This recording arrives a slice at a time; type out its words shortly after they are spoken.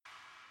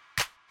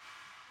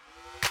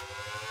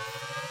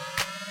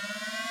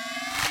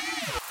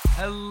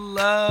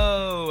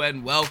Hello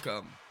and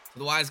welcome to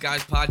the Wise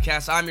Guys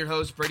Podcast. I'm your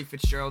host, Brady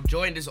Fitzgerald,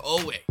 joined as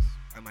always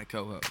by my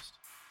co-host,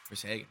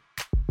 Chris Hagan.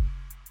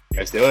 You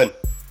guys doing?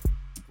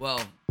 Well,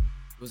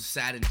 it was a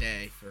sad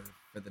day for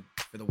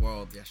the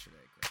world yesterday,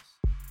 Chris.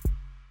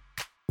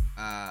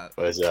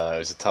 It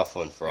was a tough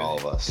one for all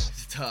of us. It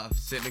was tough.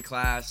 Sitting in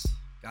class,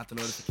 got the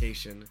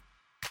notification,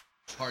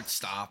 heart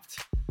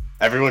stopped.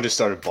 Everyone just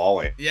started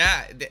bawling.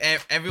 Yeah,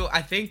 everyone.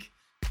 I think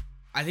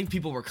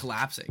people were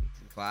collapsing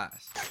in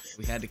class.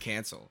 We had to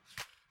cancel.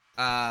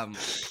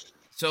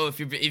 So if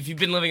you've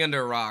been living under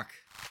a rock,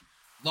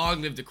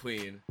 long live the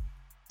Queen.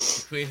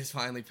 The Queen has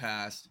finally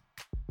passed.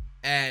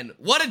 And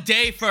what a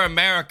day for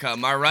America,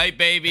 am I right,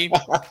 baby?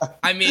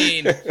 I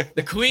mean,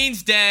 the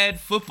Queen's dead,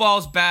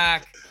 football's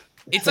back.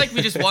 It's like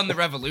we just won the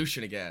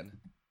revolution again.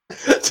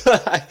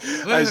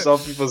 I saw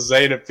people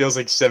saying it feels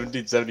like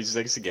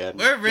 1776 again.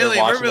 We're really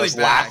us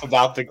back. Laugh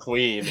about the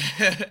Queen,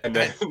 and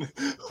then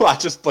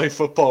watch us play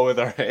football with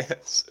our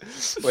hands.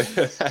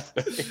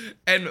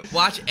 And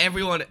watch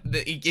everyone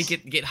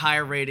get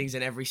higher ratings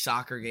in every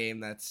soccer game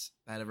that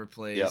ever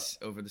plays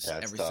every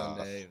tough.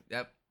 Sunday.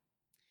 Yep.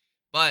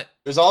 But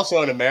there's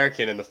also an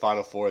American in the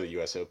Final Four of the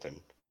U.S. Open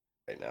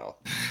right now.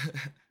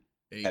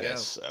 There you go.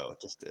 So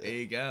there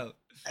you go.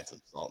 That's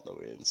some salt in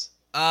the winds.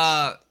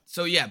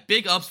 So yeah,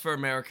 big ups for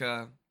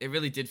America. It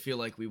really did feel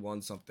like we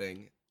won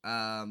something.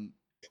 And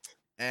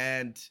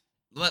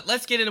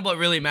let's get into what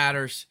really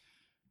matters.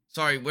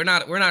 Sorry, we're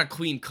not a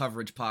Queen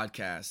coverage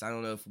podcast. I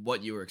don't know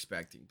what you were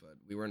expecting, but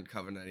we weren't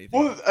covering anything.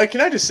 Well, can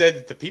I just say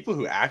that the people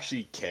who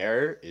actually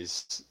care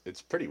it's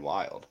pretty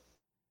wild.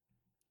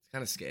 It's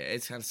kind of scary.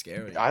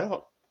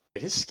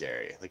 It is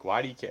scary. Like,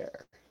 why do you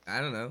care?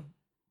 I don't know.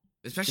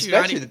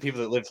 Especially the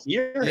people that live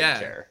here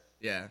care.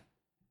 Yeah.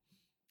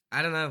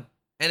 I don't know.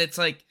 And it's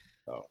like,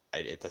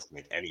 it doesn't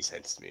make any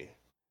sense to me.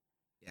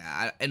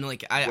 Yeah,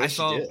 I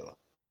saw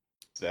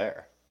it's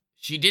there.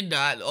 She did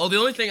not. Oh, the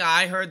only thing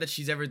I heard that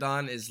she's ever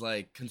done is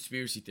like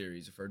conspiracy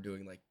theories of her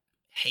doing like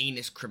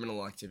heinous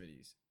criminal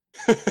activities.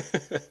 I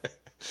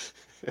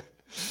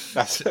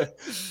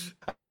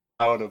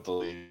want to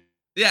believe.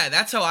 Yeah,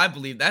 that's how I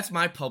believe. That's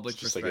my public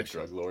perception. Just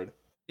like a drug lord.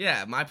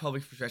 Yeah, my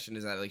public perception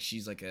is that like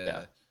she's like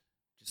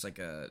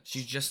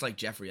she's just like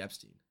Jeffrey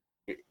Epstein.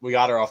 We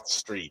got her off the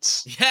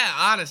streets. Yeah,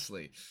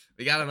 honestly.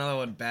 We got another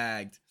one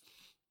bagged.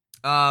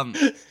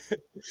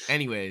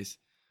 Anyways.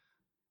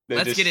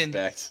 Let's get in.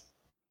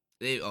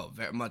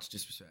 Very much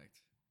disrespect.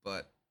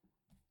 But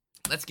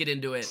let's get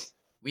into it.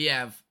 We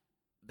have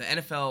the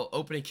NFL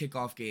opening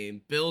kickoff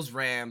game.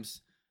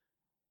 Bills-Rams.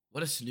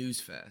 What a snooze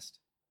fest.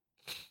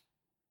 It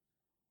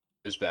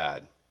was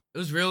bad. It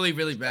was really,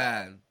 really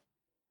bad.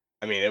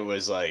 I mean, it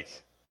was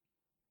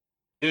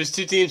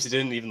two teams that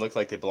didn't even look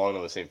like they belonged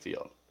on the same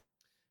field.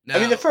 No. I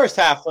mean, the first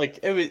half, like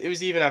it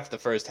was even after the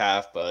first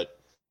half, but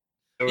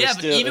it was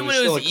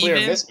still a clear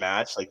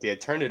mismatch. Like they had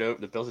turned it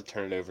over, the Bills had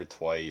turned it over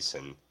twice,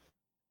 and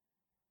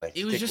like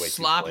it was just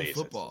sloppy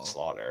football.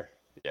 Slaughter,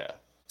 yeah.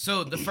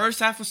 So the first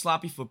half was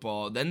sloppy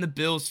football. Then the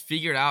Bills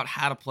figured out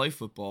how to play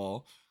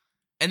football,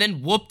 and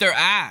then whooped their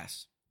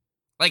ass.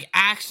 Like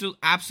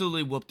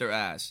absolutely whooped their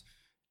ass.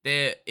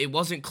 It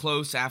wasn't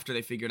close after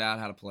they figured out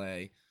how to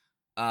play.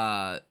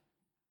 The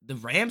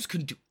Rams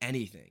couldn't do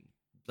anything,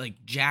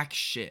 like jack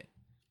shit.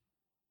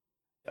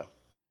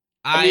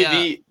 I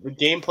mean, the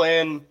game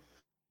plan,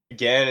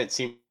 again, it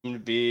seemed to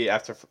be,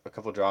 after a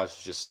couple of draws,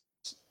 just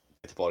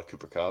get the ball to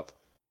Cooper Kupp.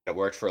 It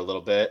worked for a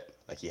little bit.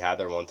 Like, he had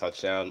their one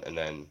touchdown, and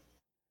then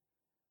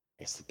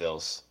I guess the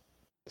Bills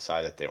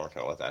decided that they weren't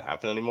going to let that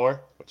happen anymore,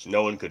 which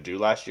no one could do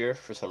last year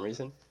for some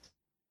reason.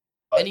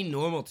 But, any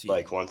normal team.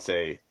 Like, once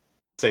they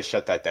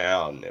shut that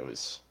down,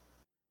 it's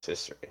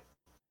history.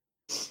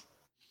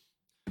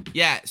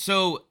 Yeah,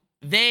 so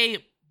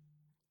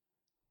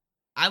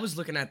I was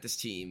looking at this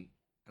team,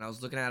 and I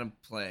was looking at them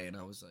play, and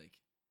I was like,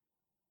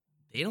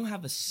 they don't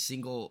have a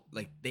single,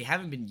 like, they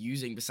haven't been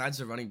using, besides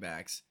the running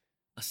backs,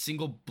 a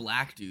single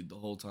black dude the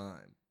whole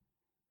time.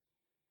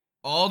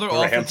 All their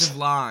offensive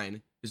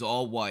line is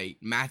all white.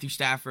 Matthew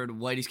Stafford,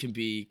 white as can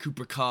be.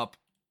 Cooper Kupp,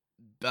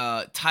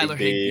 Tyler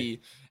Higbee,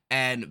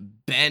 and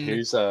Ben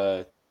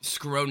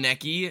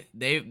Skronecki.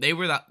 They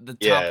were the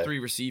top three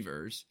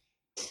receivers.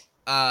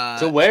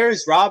 So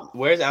where's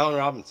Allen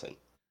Robinson?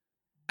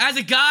 As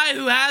a guy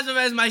who has him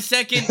as my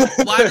second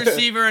wide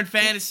receiver in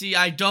fantasy,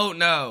 I don't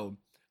know.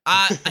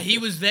 He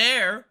was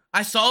there.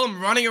 I saw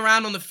him running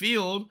around on the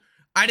field.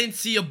 I didn't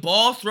see a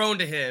ball thrown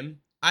to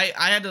him.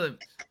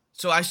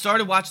 So I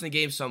started watching the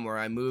game somewhere.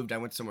 I moved. I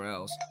went somewhere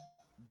else.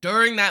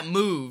 During that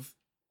move,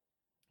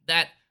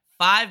 that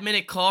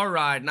 5-minute car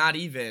ride, not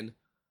even,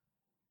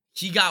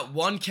 he got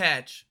one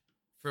catch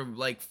for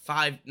like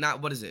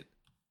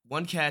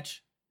one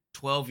catch,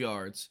 12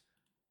 yards.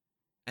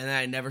 And then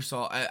I never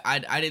saw,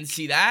 I didn't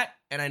see that,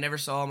 and I never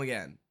saw him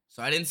again.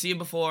 So I didn't see him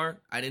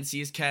before, I didn't see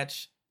his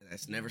catch, and I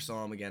just never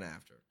saw him again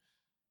after.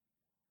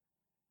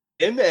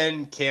 Him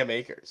and Cam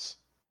Akers.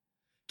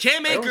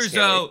 Cam Akers,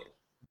 though,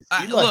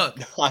 look.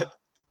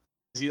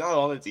 Is he not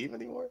on the team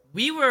anymore?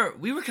 We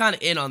were kind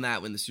of in on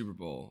that when the Super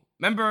Bowl.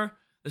 Remember,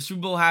 the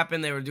Super Bowl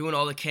happened. They were doing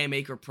all the Cam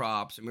Akers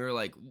props, and we were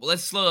like, well,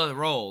 let's slow the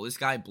roll. This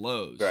guy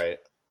blows. Right.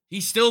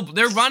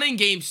 Their running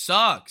game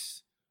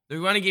sucks. Their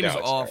running game is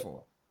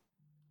awful.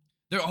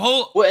 Their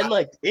whole well, and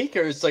like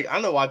Akers, like I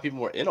don't know why people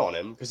were in on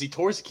him because he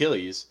tore his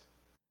Achilles,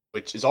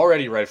 which is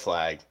already a red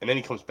flag, and then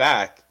he comes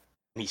back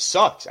and he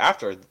sucks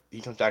after he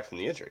comes back from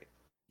the injury.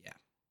 Yeah,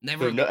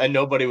 never. And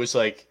nobody was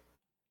like,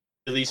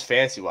 at least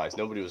fantasy wise,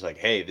 nobody was like,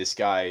 hey, this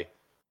guy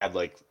had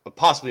like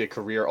possibly a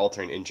career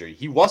altering injury.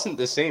 He wasn't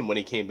the same when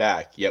he came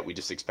back, yet we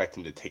just expect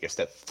him to take a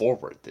step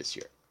forward this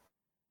year.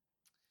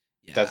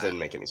 Yeah, that didn't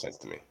make any sense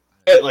to me.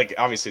 Like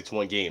obviously it's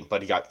one game,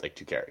 but he got like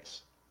 2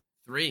 carries.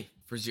 3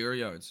 for 0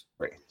 yards.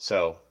 Right.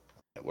 So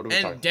what are we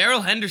talking about?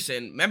 Darrell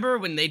Henderson, remember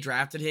when they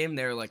drafted him?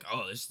 They were like,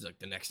 "Oh, this is like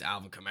the next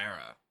Alvin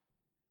Kamara."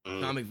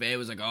 Sean McVay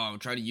was like, "Oh, I'm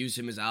trying to use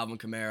him as Alvin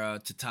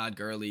Kamara to Todd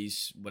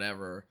Gurley's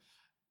whatever,"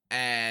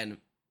 and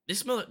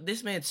this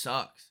man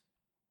sucks.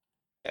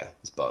 Yeah,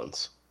 he's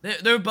buns.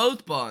 They're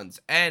both buns,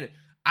 and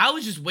I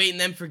was just waiting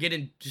them for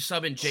just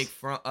subbing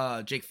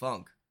Jake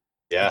Funk.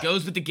 Yeah, it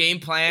goes with the game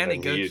plan. It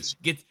goes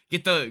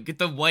get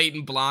the white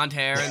and blonde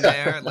hair in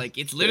there. Like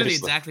it's literally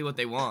exactly what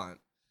they want.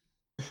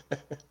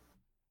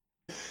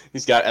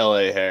 He's got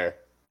LA hair.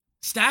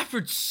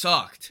 Stafford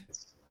sucked.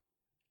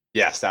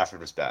 Yeah,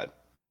 Stafford was bad.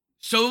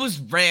 So was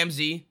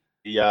Ramsey.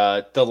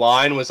 Yeah, the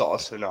line was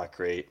also not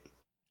great.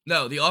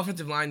 No, the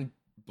offensive line.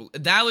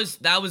 That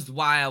was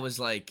why I was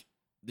like,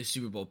 the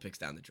Super Bowl picks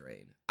down the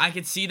drain. I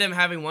could see them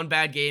having one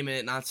bad game and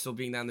it not still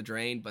being down the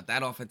drain, but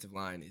that offensive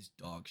line is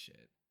dog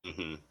shit.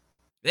 Mm-hmm.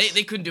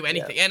 They couldn't do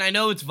anything. Yeah. And I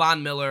know it's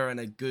Von Miller and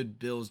a good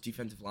Bills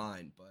defensive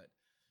line, but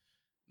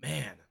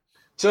man.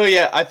 So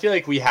yeah, I feel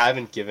like we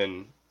haven't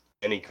given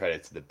any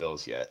credit to the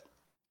Bills yet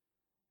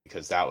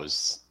because that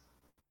was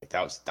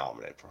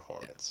dominant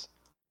performance.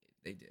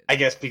 Yeah, they did. I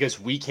guess because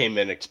we came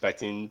in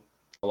expecting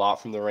a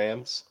lot from the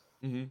Rams,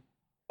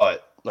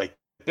 but like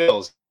the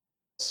Bills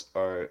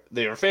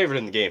they were favored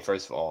in the game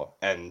first of all,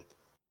 and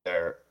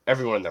they're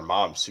everyone and their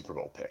mom's Super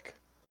Bowl pick.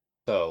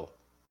 So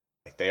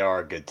like, they are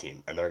a good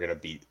team, and they're gonna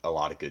beat a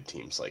lot of good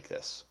teams like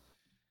this.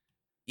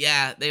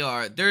 Yeah, they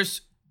are.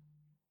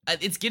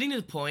 It's getting to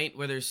the point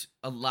where there's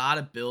a lot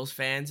of Bills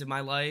fans in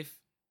my life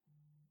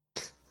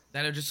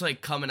that are just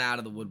like coming out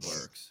of the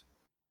woodworks.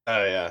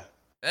 Oh yeah.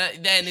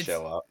 Then it's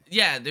show up.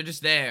 Yeah, they're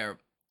just there.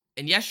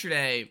 And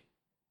yesterday,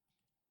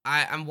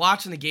 I'm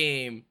watching the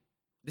game.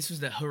 This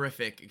was the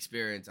horrific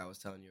experience I was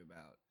telling you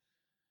about.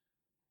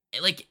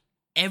 Like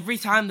every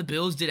time the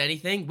Bills did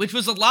anything, which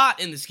was a lot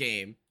in this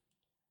game,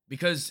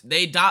 because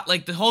they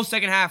like the whole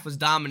second half was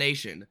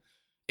domination.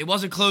 It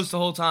wasn't close the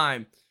whole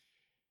time.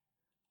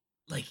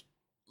 Like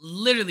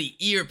literally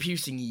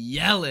ear-piercing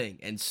yelling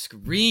and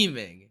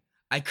screaming.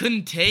 I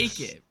couldn't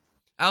take it.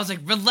 I was like,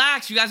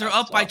 relax, you guys are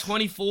up by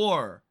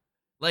 24.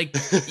 Like,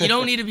 you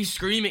don't need to be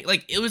screaming.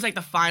 Like, it was like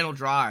the final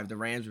drive the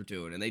Rams were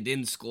doing, and they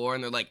didn't score,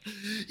 and they're like,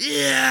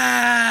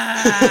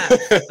 yeah!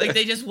 Like,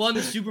 they just won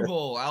the Super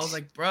Bowl. I was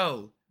like,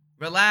 bro,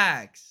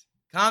 relax.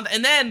 Calm down.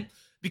 And then,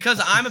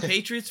 because I'm a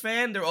Patriots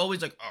fan, they're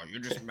always like, oh,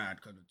 you're just mad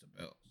because it's the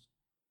Bills.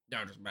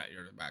 You're just mad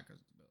because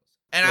it's the Bills.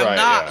 And I'm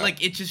not. Yeah.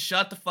 Like, it just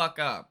shut the fuck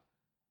up.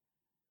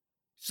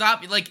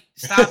 Stop yelling.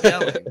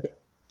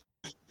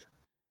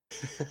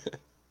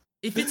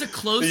 If it's a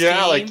close game.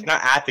 Yeah, like, you're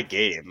not at the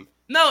game.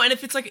 No, and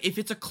if it's a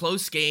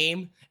close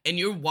this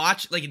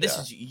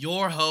is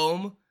your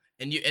home,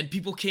 and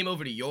people came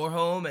over to your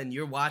home, and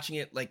you're watching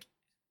it,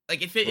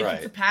 if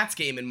it's a Pats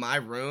game in my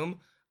room,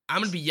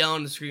 I'm gonna be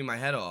yelling and screaming my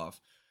head off.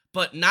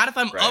 But not if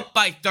I'm up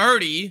by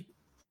 30.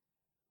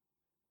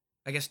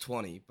 I guess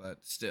 20, but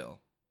still.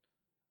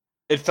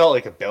 It felt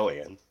like a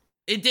billion.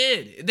 It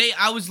did.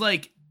 I was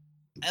like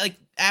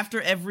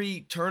after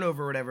every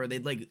turnover or whatever,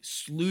 they'd like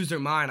lose their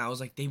mind. I was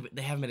like, they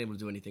haven't been able to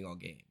do anything all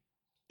game.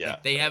 Yeah,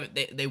 like, they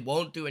haven't. They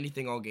won't do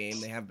anything all game.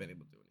 They haven't been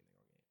able to do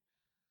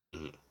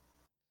anything all game.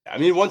 I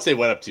mean, once they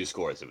went up 2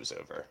 scores, it was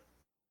over.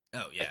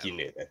 Oh yeah, like, you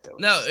knew that.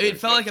 It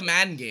felt like a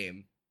Madden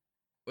game,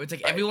 where it's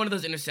like every one of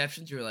those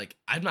interceptions, you're like,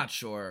 I'm not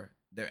sure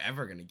they're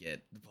ever gonna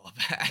get the ball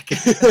back.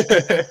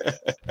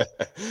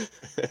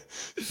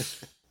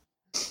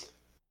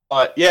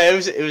 But yeah, it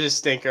was a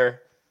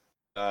stinker.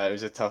 It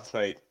was a tough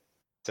tough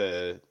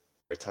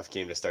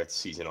game to start the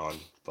season on,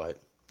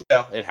 but.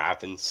 Yeah, it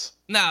happens.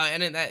 No,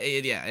 and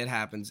it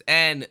happens.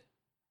 And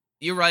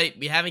you're right.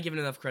 We haven't given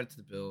enough credit to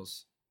the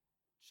Bills.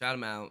 Shout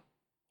them out.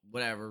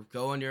 Whatever.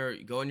 Go on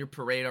your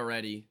parade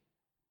already.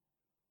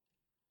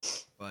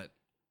 But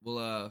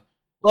we'll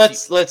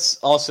let's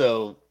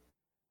also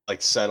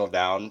like settle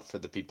down for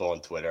the people on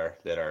Twitter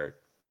that are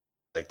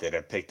like that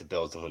have picked the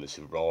Bills to win the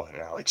Super Bowl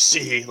and are like,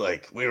 see,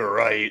 like we were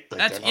right. Like,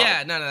 that's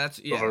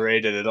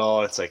overrated at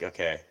all. It's like,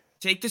 okay.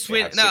 Take this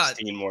win.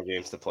 16 more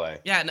games to play.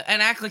 Yeah,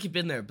 and act like you've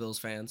been there, Bills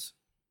fans.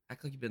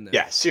 Act like you've been there.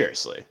 Yeah,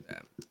 seriously.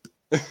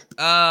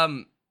 Yeah.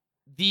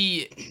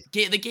 The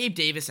Gabe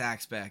Davis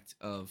aspect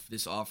of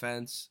this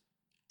offense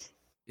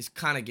is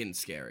kind of getting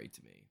scary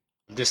to me.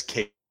 I'm just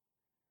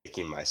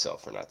kicking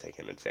myself for not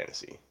taking him in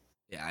fantasy.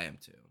 Yeah, I am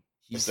too.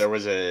 There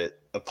was a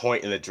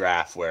point in the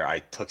draft where I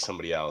took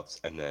somebody else,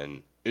 and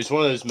then it was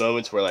one of those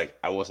moments where like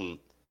I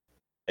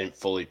didn't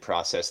fully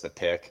process the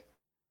pick.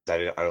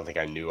 I don't think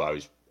I knew I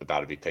was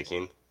about to be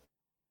picking,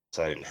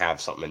 so I didn't have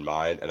something in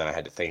mind, and then I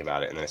had to think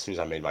about it. And then as soon as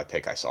I made my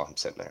pick, I saw him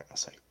sitting there. I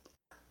was like,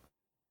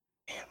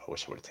 damn, I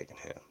wish I would have taken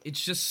him. It's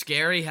just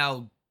scary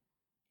how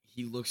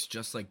he looks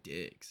just like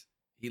Diggs.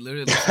 He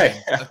literally looks like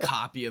a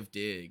copy of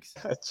Diggs.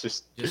 That's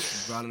just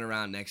running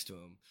around next to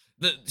him.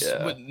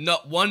 Yeah. With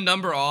one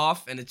number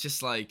off, and it's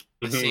just like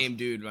the same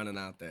dude running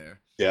out there.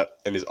 Yep,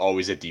 and is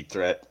always a deep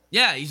threat.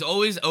 Yeah, he's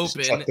always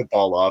open. Just chuck the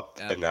ball up,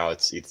 and now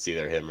it's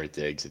either him or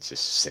Diggs. It's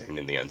just sitting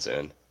in the end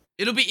zone.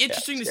 It'll be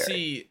interesting to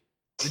see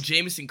the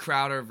Jamison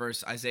Crowder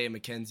versus Isaiah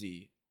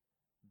McKenzie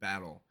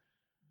battle,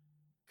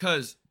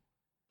 because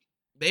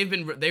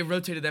they've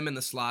rotated them in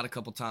the slot a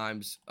couple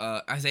times.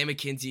 Isaiah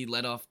McKenzie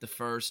led off the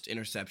first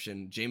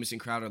interception. Jamison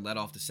Crowder led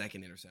off the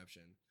second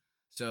interception.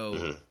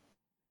 So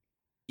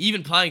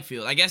even playing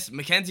field. I guess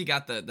McKenzie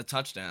got the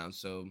touchdown,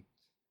 so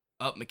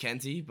up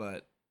McKenzie,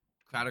 but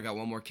Crowder got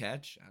one more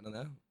catch. I don't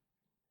know.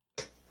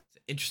 It's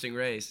an interesting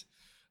race.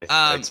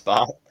 Good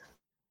spot.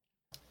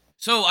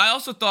 So I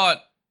also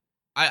thought,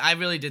 I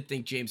really did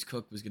think James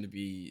Cook was going to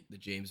be the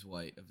James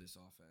White of this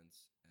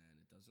offense, and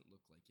it doesn't look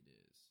like it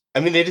is.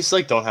 I mean, they just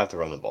like don't have to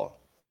run the ball.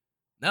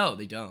 No,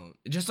 they don't.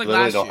 Just like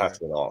literally last year. They don't have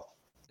to at all.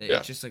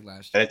 It's just like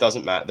last year. And it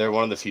doesn't matter. They're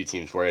one of the few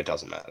teams where it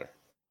doesn't matter.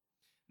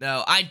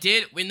 No, I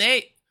did when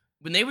they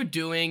were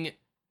doing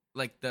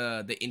like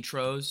the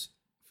intros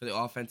for the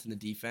offense and the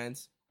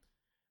defense.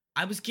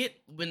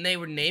 When they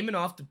were naming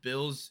off the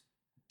Bills'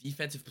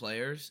 defensive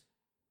players,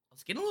 I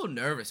was getting a little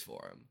nervous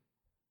for them.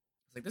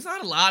 Like, there's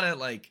not a lot of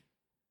like,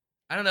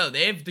 I don't know.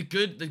 They have the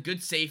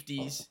good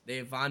safeties. They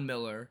have Von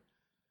Miller,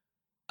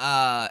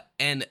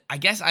 and I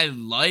guess I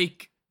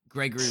like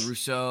Gregory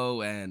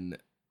Rousseau and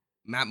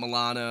Matt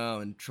Milano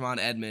and Tremont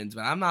Edmonds,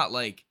 but I'm not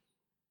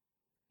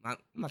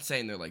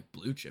saying they're like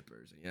blue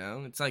chippers. You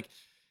know, it's like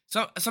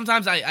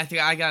sometimes I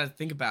think I gotta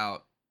think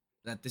about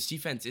that. This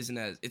defense isn't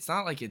as. It's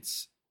not like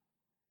it's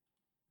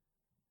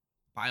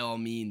by all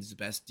means the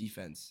best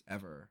defense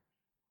ever.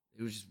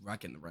 It was just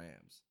wrecking the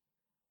Rams.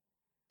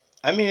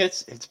 I mean,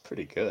 it's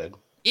pretty good.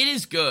 It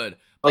is good.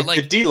 But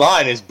like the D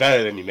line is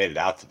better than you made it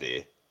out to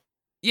be.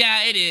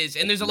 Yeah, it is,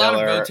 and there's a lot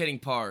of rotating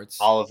parts.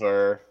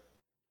 Oliver,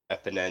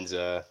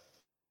 Epinenza.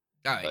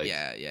 All right,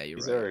 yeah, you're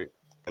right.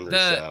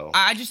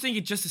 I just think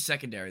it's just the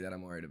secondary that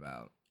I'm worried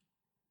about.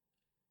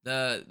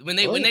 When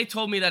they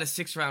told me that a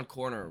 6th-round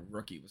corner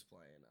rookie was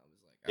playing, I was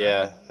like,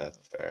 yeah, that's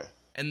fair.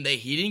 And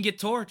he didn't get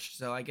torched,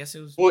 so I guess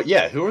it was. Well,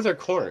 yeah. Who are their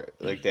corners?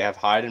 Like they have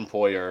Hyde and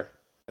Poyer,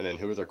 and then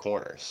who are their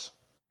corners?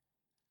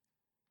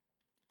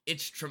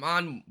 It's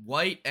Tremont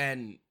White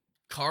and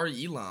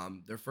Kari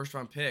Elam, their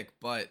 1st-round pick,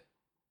 but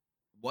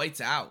White's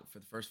out for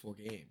the first 4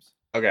 games.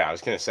 Okay, I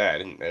was gonna say I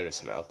didn't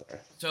notice him out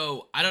there.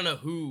 So I don't know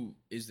who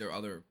is their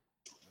other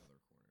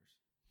corners.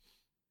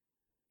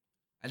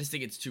 I just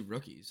think it's 2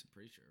 rookies. I'm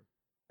pretty sure.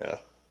 Yeah.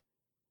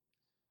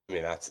 I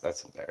mean that's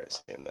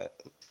embarrassing that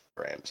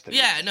Rams.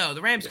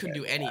 The Rams couldn't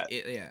do any.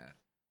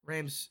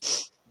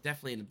 Rams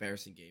definitely an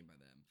embarrassing game by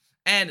them.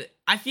 And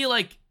I feel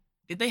like,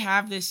 did they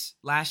have this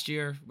last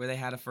year where they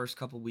had a first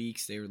couple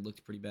weeks they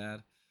looked pretty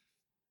bad?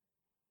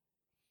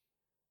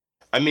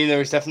 I mean, there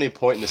was definitely a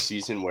point in the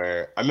season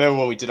where I remember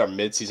when we did our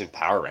mid-season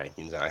power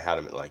rankings, and I had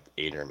them at like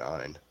 8 or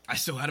 9. I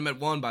still had them at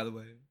 1, by the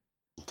way.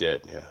 You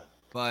did, yeah.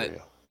 But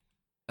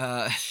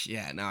now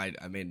I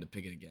made him to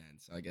pick it again,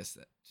 so I guess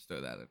just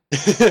throw that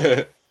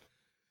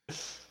in.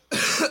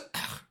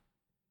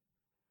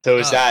 So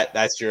is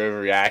that's your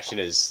overreaction?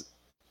 Is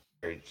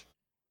going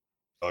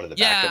to the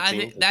backup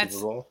team?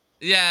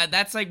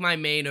 That's like my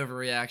main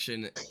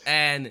overreaction,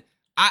 and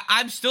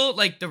I'm still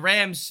like the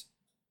Rams.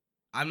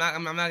 I'm not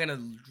gonna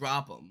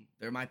drop them.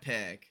 They're my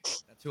pick.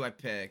 That's who I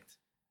picked,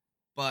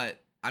 but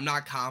I'm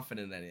not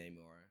confident in it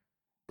anymore.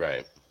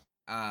 Right.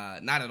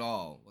 Not at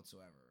all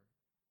whatsoever.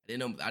 I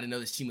didn't know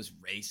this team was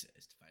racist.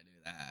 If I knew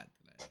that,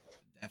 I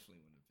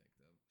definitely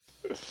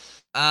wouldn't have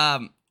picked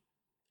them.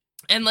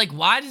 And like,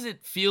 why does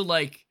it feel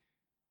like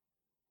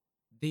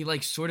they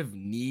like sort of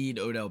need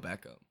Odell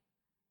Beckham?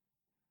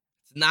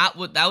 It's not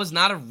what that was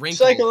not a wrinkle.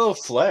 It's like a little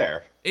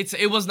flair.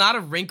 It was not a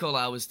wrinkle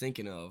I was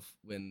thinking of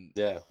when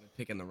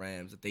picking the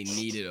Rams, that they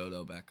needed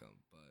Odell Beckham.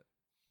 But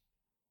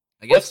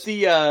I guess what's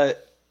the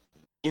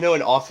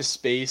in Office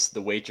Space,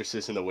 the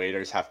waitresses and the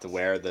waiters have to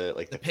wear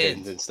the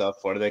pins and stuff.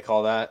 What do they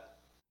call that?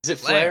 Is it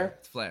flair?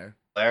 It's flair.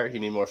 Flair? You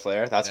need more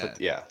flair? That's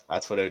what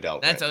Odell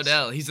brings. That's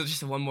Odell. He's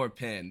just one more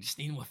pin. Just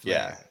need more flair.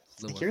 Yeah.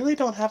 Like, you really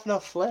don't have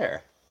enough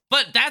flair.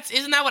 But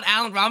isn't that what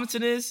Allen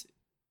Robinson is?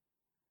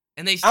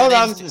 And Allen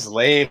Robinson's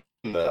lame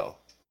though.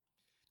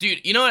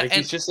 Dude, you know what? Like,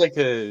 he's just like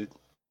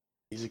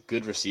he's a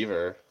good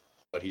receiver,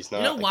 but he's not.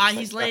 You know why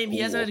he's lame? Cool.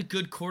 He hasn't had a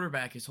good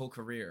quarterback his whole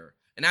career.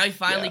 And now he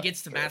finally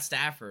gets to Matt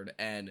Stafford,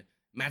 and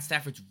Matt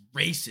Stafford's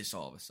racist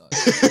all of a sudden.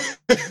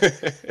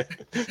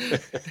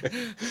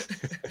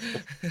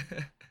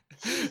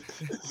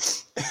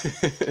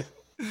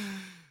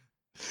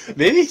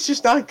 Maybe he's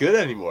just not good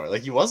anymore.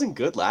 Like, he wasn't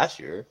good last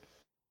year.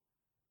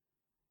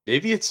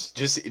 maybe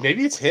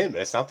it's him.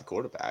 It's not the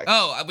quarterback.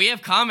 Oh, we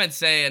have comments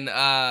saying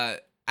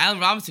Allen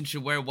Robinson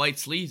should wear white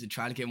sleeves and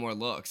try to get more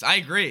looks. I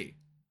agree.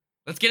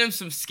 Let's get him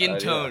some skin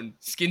tone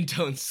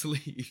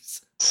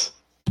sleeves.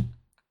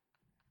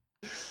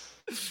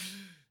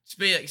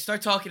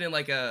 Start talking in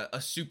like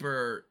a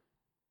super,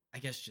 I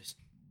guess, just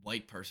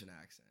white person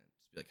accent.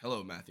 Just be like,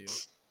 "Hello, Matthew.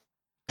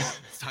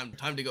 It's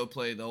time to go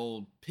play the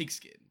old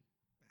pigskin."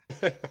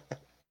 All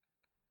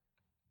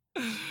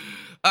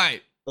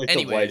right. Like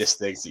Anyways. the whitest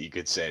things that you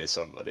could say to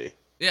somebody.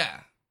 Yeah.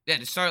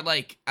 To start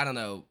like, I don't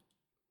know,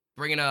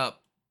 bringing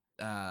up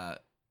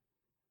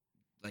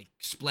like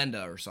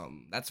Splenda or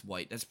something. That's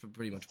white. That's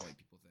pretty much white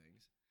people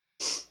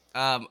things.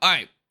 All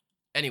right.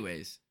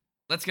 Anyways,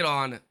 let's get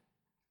on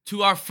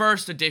to our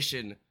first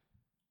edition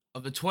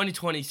of the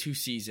 2022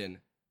 season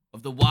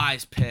of the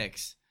Wise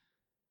Picks.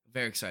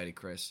 Very excited,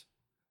 Chris.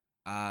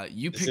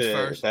 You picked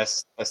first.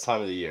 Best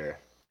time of the year.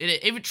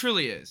 It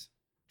truly is.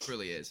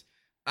 Truly is.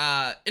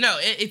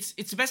 It's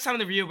the best time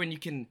of the year when you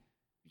can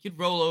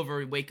roll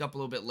over, wake up a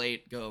little bit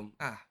late, go,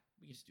 we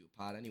can just do a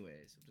pod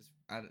anyways.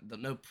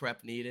 No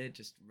prep needed.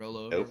 Just roll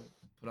over,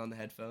 put on the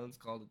headphones,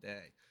 call it a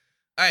day.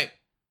 All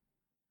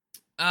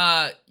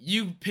right.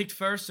 You picked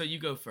first, so you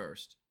go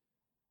first.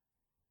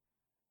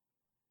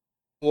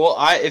 Well,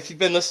 if you've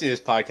been listening to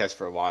this podcast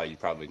for a while, you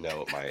probably know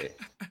what my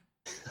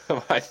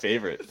my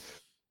favorite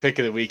pick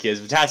of the week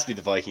is. It has to be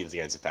the Vikings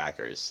against the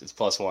Packers. It's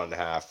 +1.5.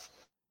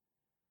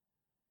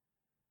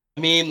 I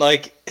mean,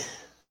 like, it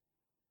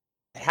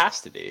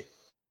has to be.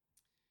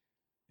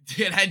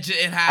 It has.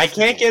 I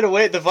can't get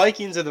away. The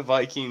Vikings are the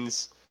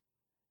Vikings.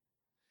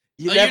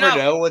 You never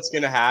know what's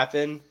gonna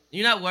happen.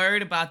 You're not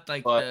worried about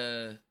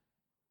the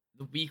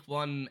week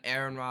one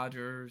Aaron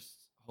Rodgers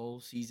whole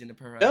season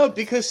of No,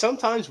 because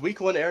sometimes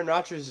week one Aaron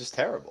Rodgers is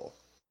terrible.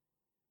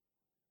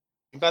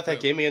 Think about that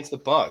game against the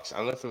Bucks. I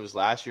don't know if it was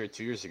last year or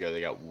 2 years ago.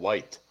 They got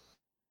wiped.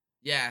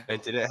 Yeah.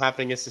 And did it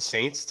happen against the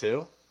Saints too?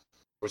 Or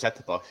was that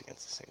the Bucks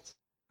against the Saints?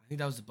 I think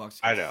that was the Bucks.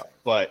 I know,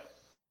 but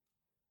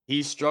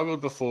he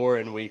struggled before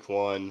in week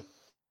one.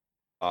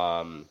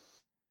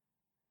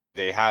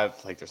 They have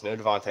there's no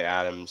Devontae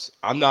Adams.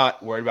 I'm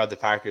not worried about the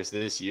Packers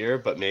this year,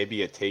 but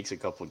maybe it takes a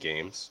couple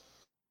games.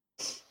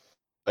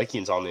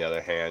 Vikings, on the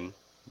other hand,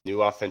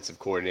 new offensive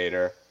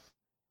coordinator.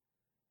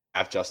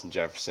 Have Justin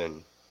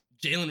Jefferson.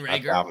 Jalen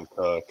Reagor. Dalvin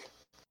Cook.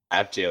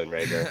 Jalen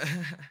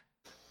Reagor.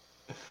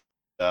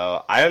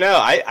 So I don't know.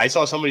 I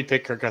saw somebody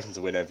pick Kirk Cousins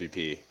to win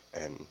MVP,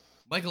 and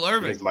Michael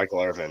Irvin.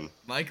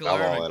 I'm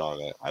all in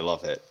on it. I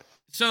love it.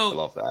 So I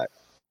love that.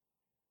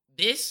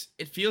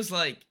 It feels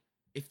like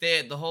if they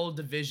had the whole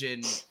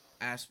division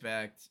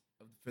aspect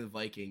for the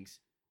Vikings,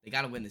 they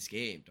got to win this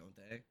game, don't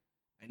they?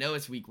 I know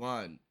it's week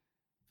one.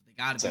 But they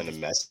got to send a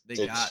message.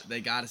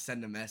 They got to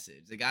send a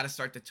message. They got to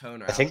start the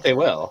tone. I think they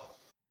will.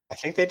 I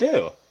think they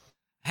do.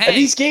 Hey, and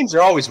these games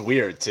are always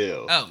weird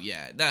too. Oh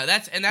yeah, no,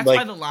 that's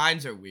why the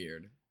lines are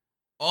weird.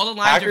 All the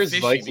lines Packers, are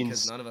fishy Vikings,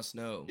 because none of us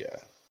know. Yeah,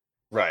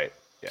 right.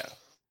 Yeah.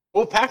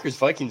 Well, Packers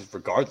Vikings,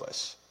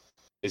 regardless,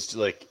 it's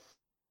like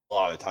a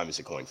lot of the time it's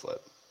a coin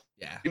flip.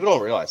 Yeah. People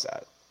don't realize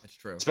that. That's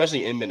true.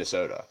 Especially in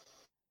Minnesota.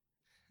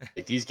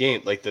 These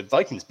games, the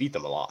Vikings beat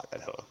them a lot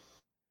at home.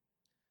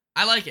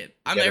 I like it.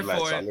 I'm there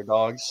for it.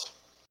 Underdogs.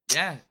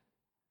 Yeah.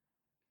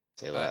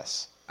 Say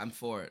less. I'm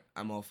for it.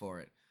 I'm all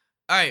for it.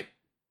 All right.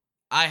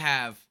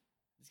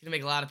 It's gonna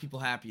make a lot of people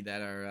happy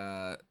that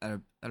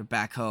are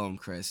back home,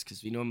 Chris,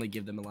 because we normally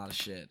give them a lot of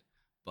shit.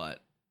 But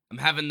I'm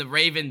having the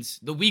Ravens,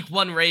 the week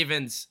one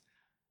Ravens,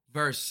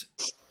 versus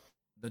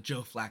the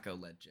Joe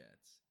Flacco led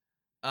Jets.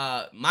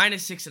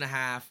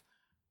 -6.5.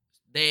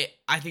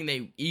 I think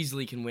they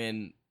easily can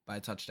win by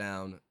a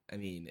touchdown. I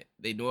mean,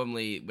 they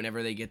normally,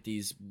 whenever they get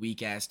these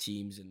weak ass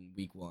teams in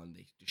week one,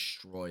 they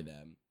destroy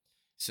them.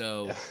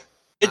 So. Yeah.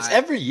 It's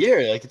every year.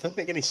 It doesn't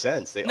make any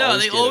sense. They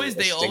always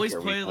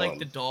play like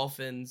the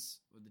Dolphins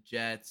or the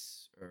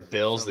Jets or the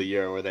Bills the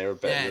year where they were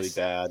really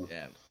bad.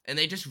 Yeah, and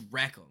they just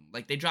wreck them.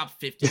 They drop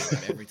 50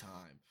 every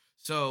time.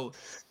 So,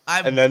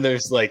 and then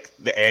there's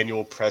the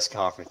annual press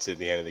conference at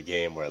the end of the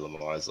game where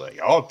Lamar's like,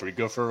 "Oh, pretty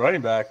good for a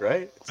running back,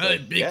 right?"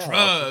 It's big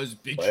throws,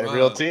 big throws. A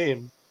real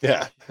team.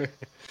 Yeah.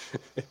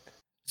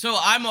 So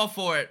I'm all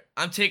for it.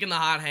 I'm taking the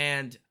hot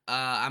hand.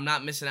 I'm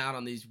not missing out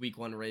on these week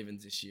one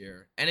Ravens this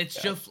year, and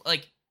it's just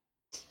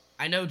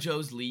I know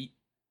Joe's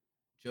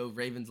Joe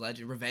Ravens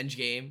legend, revenge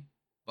game,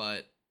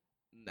 but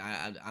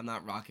I'm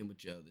not rocking with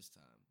Joe this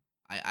time.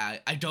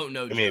 I don't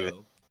know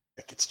Joe.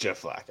 It's Joe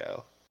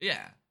Flacco.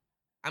 Yeah.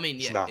 I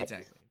mean, yeah,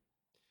 exactly.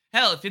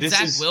 Hell, if it's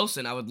Zach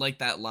Wilson, I would like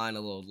that line a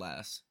little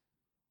less.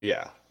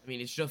 Yeah. I mean,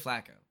 it's Joe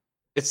Flacco.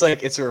 It's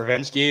it's a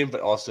revenge game,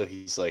 but also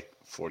he's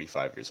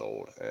 45 years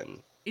old,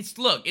 and it's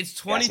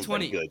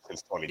 2020. Good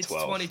since 2012. It's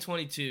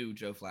 2022,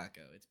 Joe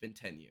Flacco. It's been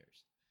 10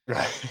 years.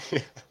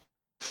 Right.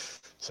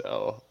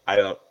 So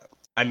it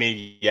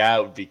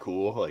would be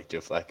cool, Joe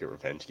Flacco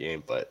revenge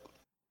game, but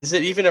is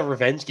it even a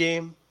revenge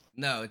game?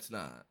 No, it's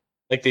not.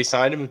 They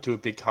signed him to a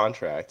big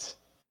contract,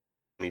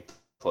 and he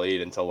played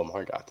until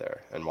Lamar got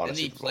there and won a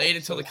Super Bowl. And he played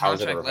until the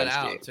contract let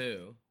out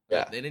too.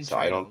 Yeah, they didn't so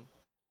trade him.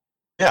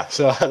 Yeah,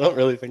 so I don't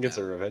really think it's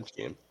a revenge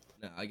game.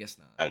 No, I guess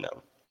not. I don't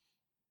know.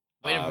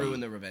 Way to ruin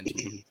the revenge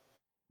game.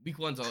 Week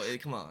 1's all.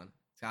 Come on,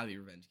 it's gotta be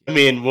revenge game. I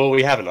mean, well,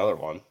 we have another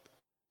one,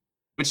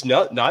 which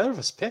neither of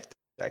us picked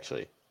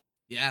actually.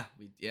 Yeah,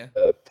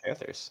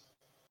 Panthers.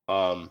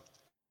 All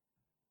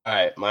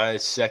right, my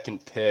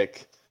second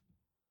pick.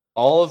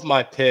 All of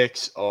my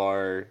picks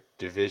are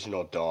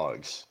divisional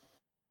dogs,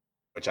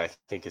 which I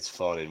think is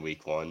fun in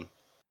week 1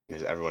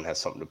 because everyone has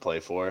something to play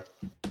for.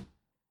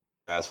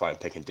 That's why I'm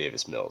picking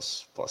Davis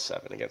Mills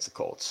 +7 against the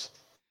Colts.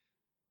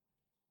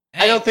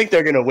 Hey. I don't think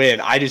they're going to win.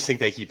 I just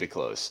think they keep it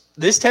close.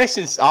 This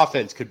Texans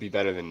offense could be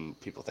better than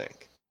people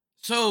think.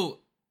 So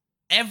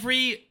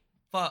every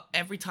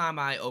time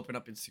I open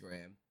up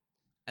Instagram,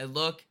 I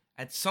look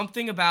at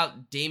something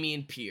about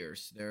Dameon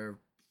Pierce, their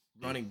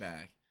running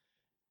back.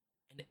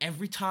 And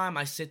every time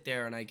I sit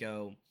there and I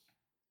go,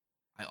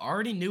 I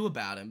already knew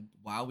about him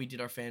while we did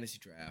our fantasy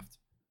draft.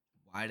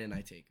 Why didn't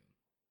I take him?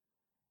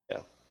 Yeah.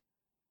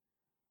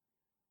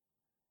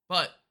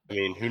 But I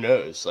mean, who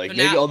knows? Like, so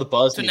maybe now, all the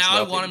buzz. So means now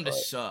nothing, I want him to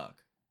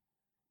suck.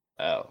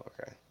 Oh,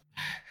 okay.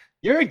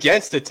 You're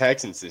against the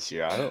Texans this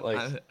year. I don't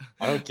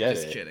get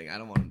it. Just kidding. I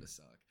don't want him to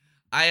suck.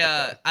 All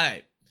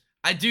right.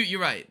 I do. You're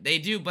right. They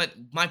do. But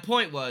my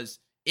point was,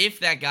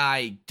 if that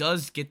guy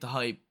does get the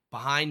hype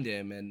behind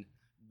him and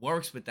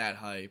works with that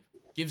hype,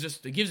 gives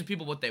the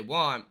people what they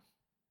want,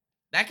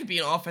 that could be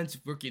an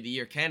offensive rookie of the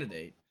year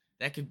candidate.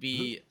 That could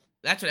be.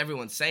 That's what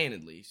everyone's saying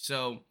at least.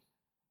 So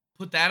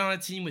put that on a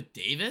team with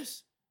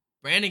Davis,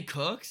 Brandon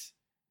Cooks.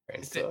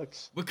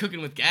 We're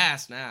cooking with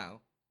gas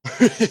now.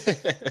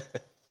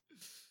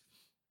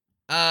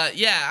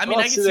 Yeah, I mean,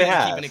 I can see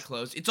them keeping it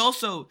close. It's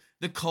also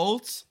the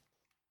Colts.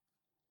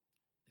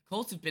 The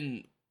Colts have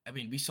been. I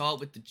mean, we saw it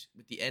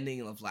with the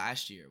ending of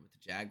last year with the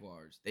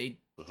Jaguars.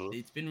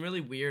 It's been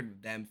really weird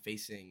with them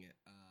facing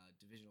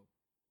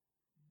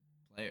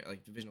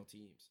divisional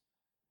teams.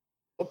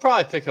 We'll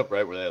probably pick up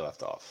right where they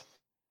left off.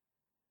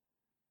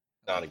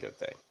 Not a good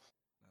thing.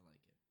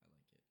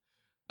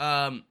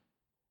 I like it.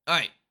 All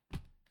right.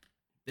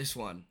 This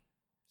one's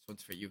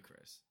for you,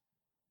 Chris.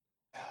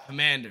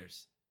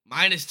 Commanders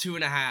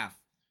 -2.5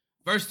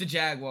 versus the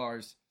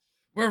Jaguars.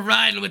 We're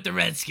riding with the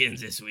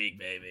Redskins this week,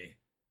 baby.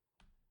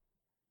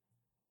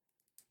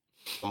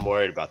 I'm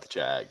worried about the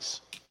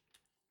Jags.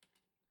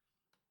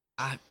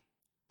 I'm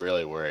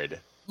really worried.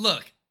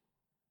 Look,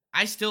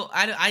 I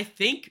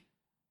think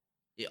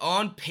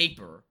on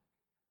paper,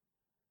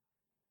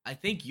 I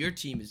think your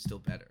team is still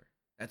better.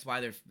 That's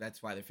why they're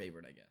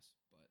favored, I guess.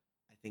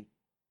 But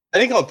I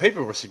think on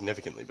paper we're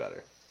significantly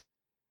better.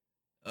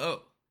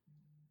 Oh.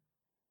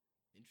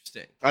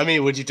 Interesting. I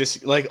mean, would you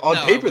just on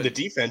paper the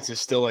defense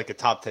is still like a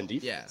top 10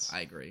 defense? Yeah,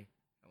 I agree.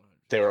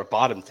 100%. They were a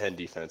bottom 10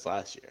 defense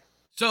last year.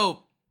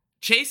 So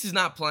Chase is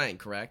not playing,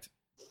 correct?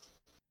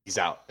 He's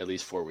out at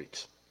least 4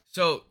 weeks.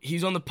 So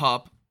he's on the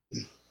PUP.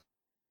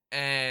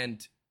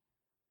 And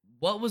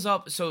what was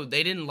up? So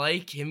they didn't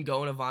like him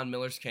going to Von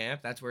Miller's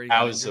camp. That's where he.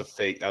 That was a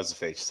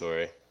fake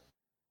story.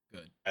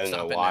 Good. I don't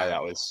know why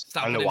that was.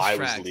 I don't know why it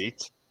was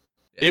leaked.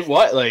 Yeah.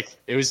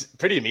 It was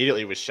pretty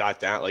immediately was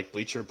shot down. Like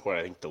Bleacher Report,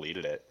 I think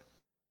deleted it.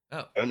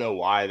 Oh. I don't know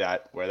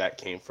where that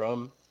came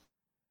from.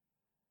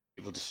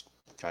 People just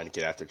trying to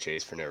get after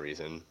Chase for no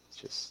reason. It's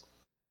just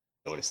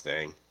doing his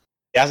thing.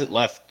 He hasn't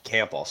left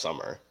camp all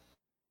summer.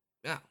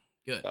 Yeah,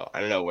 good. So I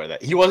don't know where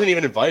he wasn't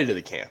even invited to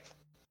the camp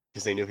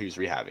because they knew he was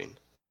rehabbing.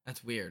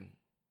 That's weird.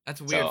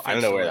 That's weird. So I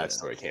don't know where that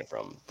story came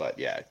from, but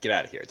yeah, get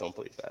out of here. Don't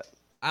believe that.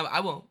 I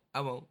won't.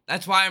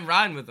 That's why I'm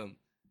riding with him.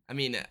 I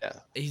mean,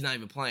 he's not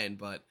even playing,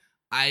 but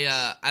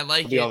I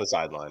like. He'll be on the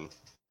sideline.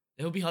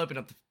 He'll be hyping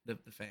up the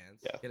fans.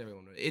 Yeah. Get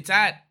everyone ready. It's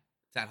at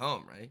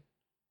home, right?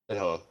 At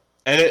home.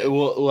 And it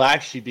will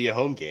actually be a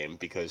home game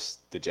because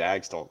the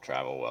Jags don't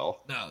travel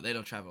well. No, they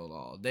don't travel at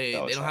all. They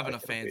don't have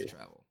enough fans to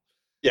travel.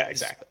 Yeah,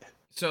 exactly.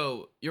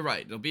 So you're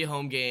right. It'll be a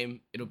home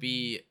game.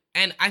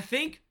 And I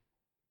think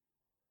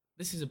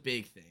this is a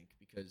big thing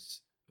because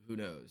who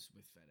knows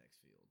with FedEx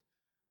Field.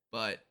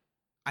 But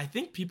I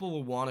think people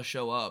will want to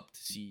show up to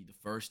see the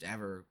first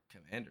ever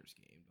Commanders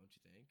game, don't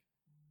you think?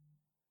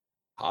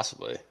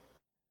 Possibly.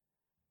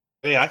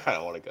 I mean, I kind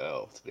of want to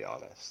go, to be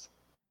honest.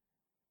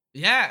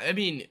 Yeah, I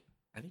mean,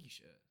 I think you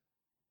should.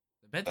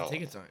 I bet the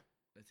tickets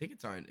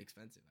aren't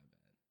expensive, I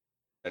bet.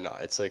 They're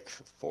not. It's like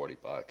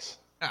 $40.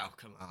 Oh,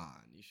 come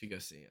on. You should go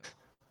see them.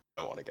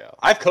 I want to go.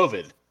 I have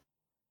COVID.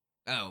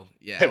 Oh,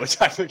 yeah.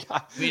 Which I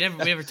forgot. We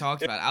never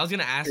talked about it. I was going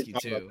to ask you,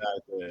 too.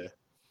 At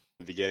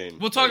the beginning.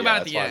 We'll talk about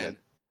it at the end.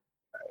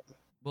 Right.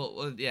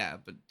 Well, yeah,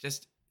 but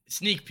just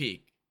sneak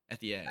peek at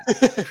the end.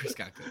 Chris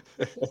got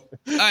good.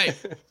 All right.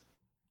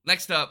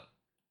 Next up.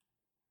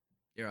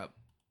 You're up.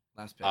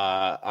 Last pick.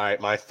 All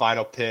right, my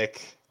final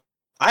pick.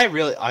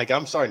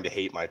 I'm starting to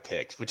hate my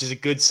picks, which is a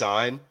good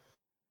sign.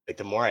 Like,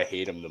 the more I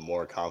hate them, the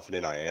more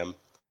confident I am.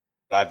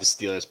 But I have the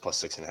Steelers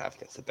 +6.5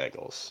 against the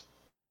Bengals.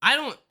 I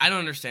don't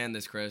understand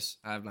this, Chris.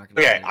 I'm not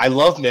gonna. Okay, I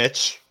love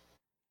Mitch.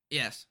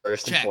 Yes.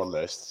 First and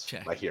foremost,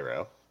 Check. My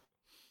hero.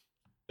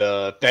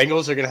 The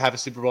Bengals are gonna have a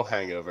Super Bowl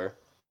hangover.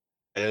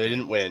 I know they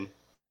didn't win,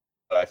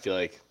 but I feel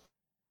like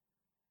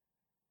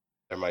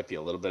there might be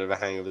a little bit of a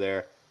hangover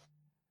there.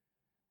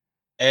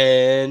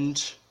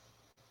 And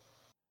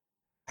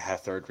I have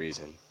a third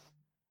reason.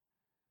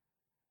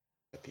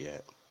 Might be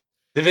it.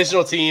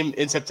 Divisional team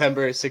in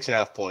September,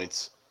 6.5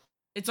 points.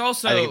 It's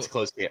also. I think it's a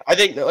close game. I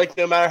think like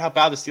no matter how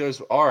bad the Steelers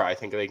are, I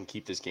think they can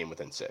keep this game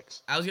within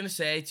 6. I was gonna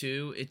say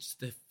too. It's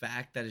the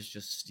fact that it's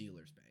just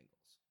Steelers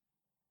Bengals.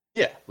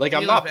 Yeah, like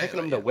I'm not picking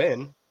them to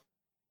win.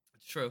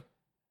 It's true.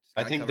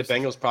 I think the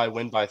Bengals probably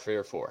win by 3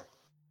 or 4.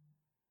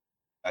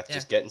 That's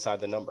just get inside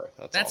the number.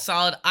 That's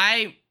solid.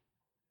 I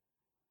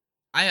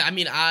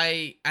mean,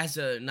 as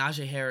a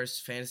Najee Harris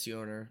fantasy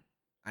owner,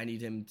 I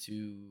need him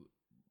to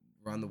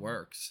run the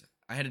works.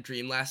 I had a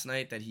dream last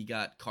night that he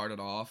got carted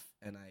off,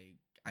 and I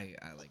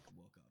like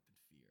woke up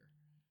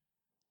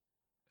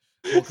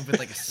in fear. Woke up with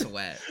like a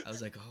sweat. I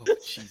was like, oh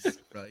Jesus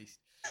Christ.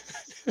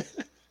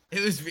 It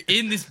was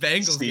in this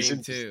Bengals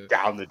game too.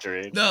 Down the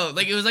drain. No,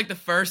 like it was like the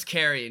first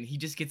carry, and he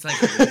just gets like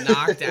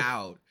knocked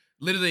out,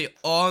 literally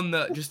on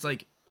the just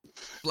like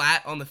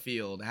flat on the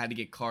field. I had to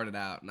get carted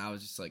out, and I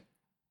was just like,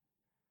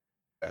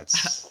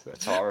 that's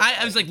hard.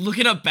 I was like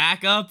looking up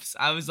backups.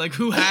 I was like,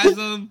 who has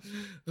them?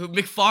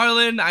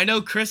 McFarland. I know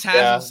Chris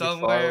has him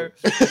somewhere.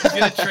 He's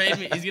gonna trade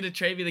me. He's gonna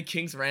trade me the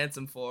King's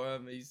ransom for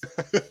him.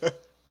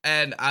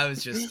 And I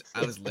was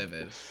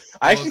livid.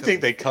 I actually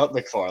think they cut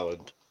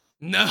McFarland.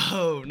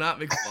 No, not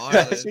McFarland.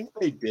 I think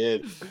they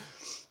did.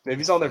 Maybe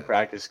he's on their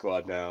practice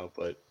squad now,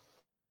 but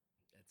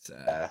it's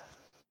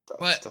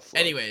but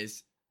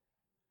anyways,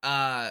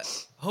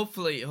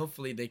 hopefully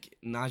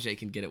Najee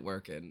can get it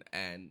working,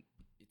 and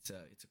it's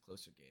a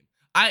closer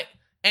game.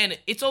 And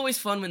it's always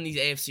fun when these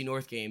AFC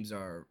North games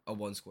are a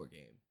 1-score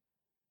game.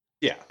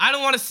 Yeah, I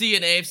don't want to see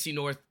an AFC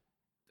North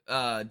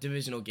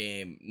divisional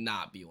game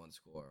not be 1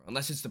 score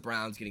unless it's the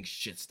Browns getting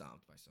shit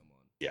stomped by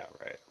someone. Yeah,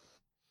 right.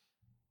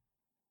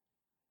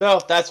 No,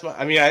 that's my.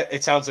 I mean,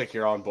 it sounds like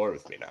you're on board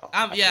with me now.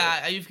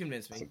 Yeah, you've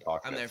convinced me.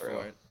 I'm there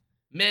for it.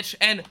 Mitch,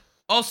 and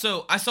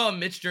also I saw a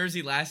Mitch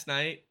jersey last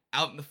night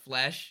out in the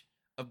flesh,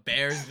 a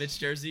Bears Mitch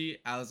jersey.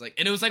 I was like,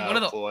 and it was like one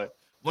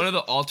of the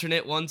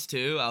alternate ones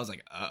too. I was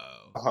like,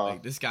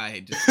 like this guy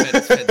just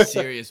spent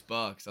serious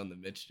bucks on the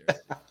Mitch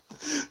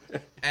jersey.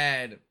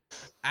 And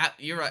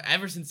you're right.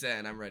 Ever since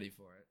then, I'm ready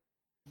for it.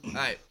 All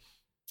right,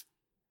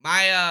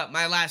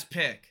 my last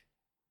pick.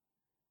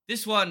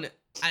 This one.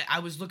 I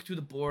was looking through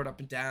the board up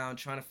and down,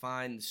 trying to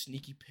find the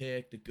sneaky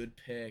pick, the good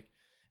pick.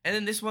 And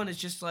then this one is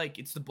just like,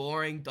 it's the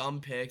boring, dumb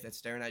pick that's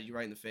staring at you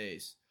right in the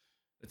face.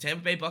 The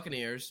Tampa Bay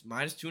Buccaneers,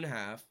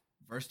 -2.5,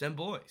 versus them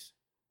boys.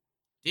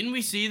 Didn't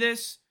we see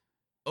this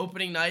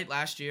opening night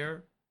last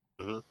year?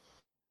 Mm-hmm.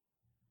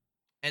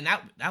 And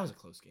that was a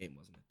close game,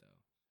 wasn't it, though?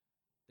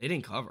 They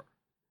didn't cover.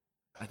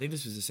 I think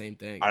this was the same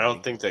thing. I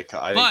think they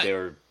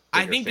were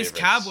I think favorites. This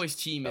Cowboys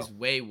team is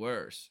way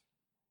worse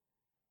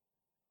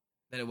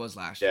than it was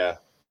last year.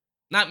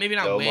 Yeah. Maybe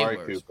not way Amari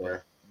worse.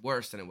 Cooper.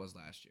 Worse than it was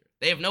last year.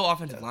 They have no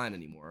offensive line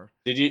anymore.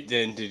 Did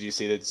you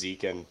see that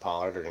Zeke and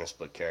Pollard are going to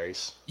split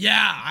carries?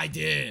 Yeah, I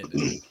did.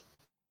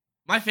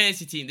 My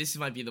fantasy team, this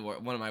might be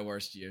one of my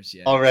worst years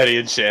yet. Already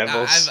in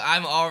shambles.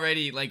 I'm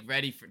already like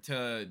ready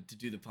to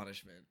do the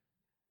punishment.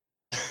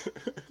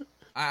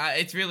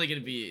 It's really gonna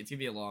be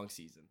a long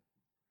season.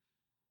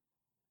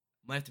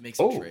 Might have to make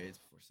some trades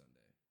before Sunday.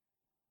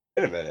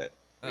 Wait a minute.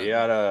 We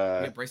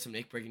gotta break some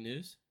breaking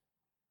news.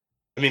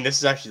 I mean, this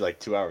is actually like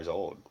 2 hours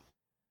old,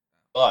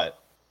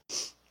 but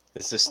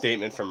it's a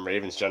statement from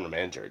Ravens general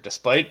manager.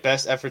 Despite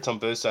best efforts on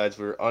both sides,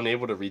 we were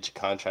unable to reach a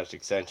contract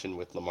extension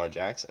with Lamar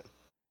Jackson.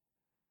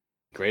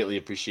 Greatly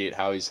appreciate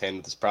how he's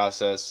handled this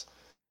process.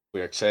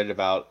 We are excited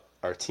about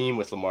our team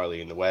with Lamar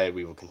leading the way.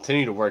 We will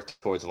continue to work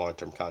towards a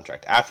long-term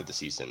contract after the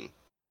season,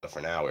 but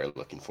for now, we're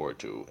looking forward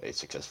to a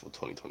successful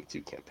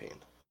 2022 campaign.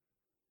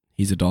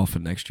 He's a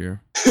Dolphin next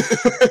year.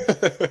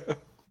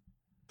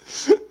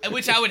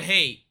 Which I would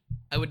hate.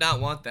 I would not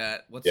want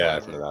that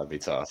whatsoever. Yeah, that would be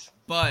tough.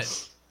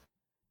 But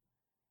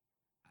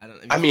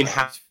I mean,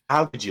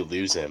 how did you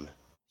lose him?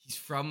 He's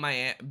from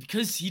Miami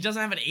because he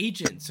doesn't have an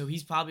agent, so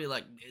he's probably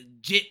like,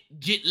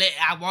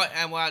 I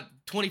want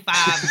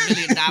 $25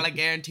 million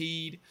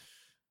guaranteed.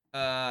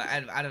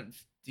 I don't,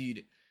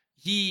 dude.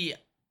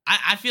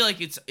 I feel like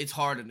it's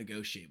hard to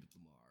negotiate with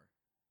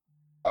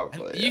Lamar.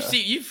 Probably,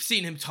 you've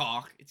seen him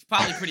talk. It's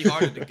probably pretty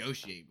hard to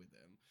negotiate with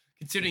him,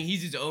 considering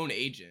he's his own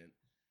agent.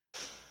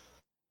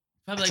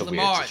 Probably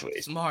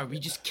like, Lamar, we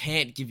just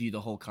can't give you the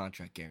whole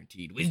contract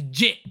guaranteed. With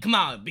Jit, come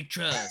on, big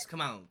trust,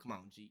 come on,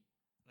 G.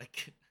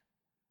 Like,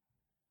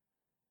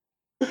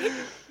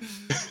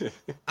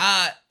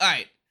 all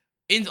right.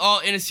 In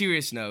a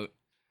serious note,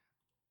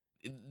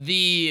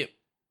 the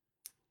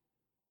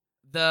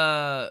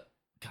God,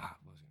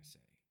 what was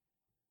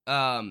I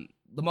gonna say?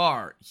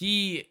 Lamar,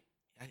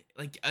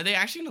 are they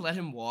actually gonna let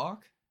him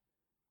walk?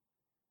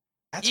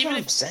 That's what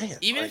I'm saying.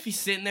 Even if he's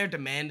sitting there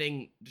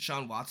demanding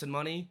Deshaun Watson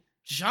money.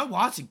 Deshaun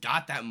Watson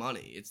got that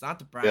money. It's not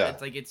the Browns. Yeah.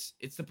 It's like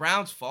it's the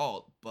Browns'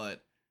 fault,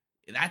 but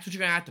that's what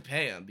you're gonna have to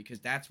pay him because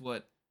that's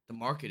what the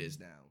market is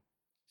now.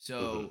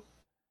 So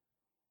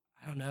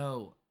I don't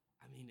know.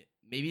 I mean,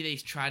 maybe they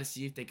try to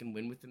see if they can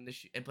win with him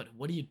this year. But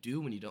what do you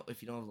do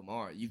if you don't have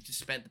Lamar? You've just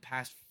spent the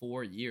past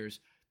 4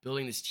 years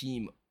building this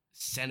team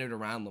centered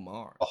around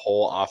Lamar. The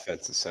whole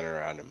offense is centered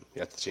around him.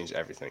 You have to change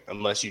everything,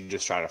 unless you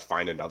just try to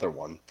find another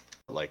one.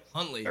 Like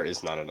Huntley.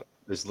 There's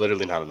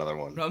literally not another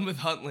one. Run with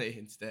Huntley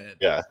instead.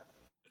 Yeah.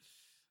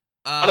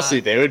 Honestly,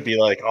 they would be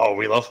like, "Oh,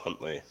 we love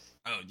Huntley."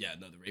 Oh yeah,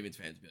 no, the Ravens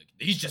fans would be like,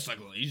 he's just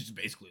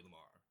basically Lamar.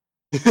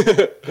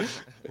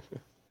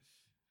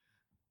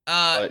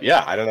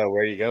 Yeah, I don't know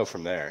where you go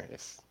from there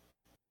if you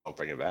don't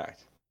bring it back.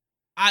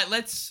 I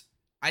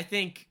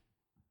think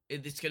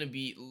it's gonna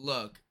be.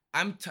 Look,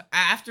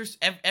 ever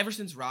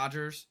since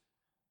Rodgers,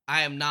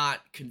 I am not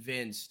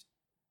convinced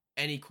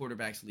any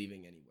quarterback's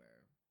leaving anywhere.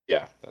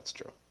 Yeah, that's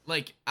true.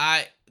 Like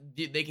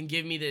they can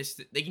give me this.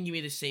 They can give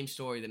me the same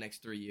story the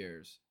next 3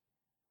 years.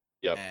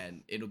 Yep.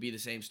 And it'll be the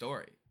same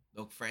story.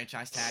 They'll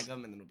franchise tag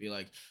him, and then it'll be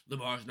like,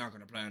 Lamar's not going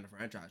to play on the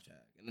franchise tag.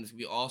 And then it's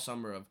going to be all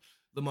summer of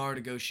Lamar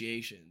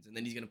negotiations, and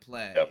then he's going to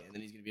play, and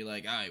then he's going to be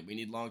like, all right, we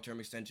need long-term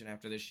extension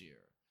after this year.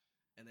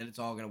 And then it's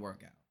all going to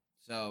work out.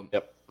 So,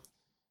 yep. Yeah.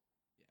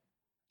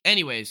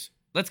 Anyways,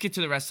 let's get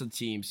to the rest of the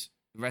teams,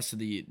 the rest of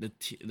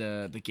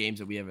the games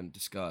that we haven't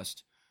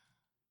discussed.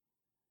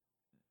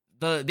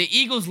 The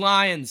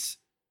Eagles-Lions,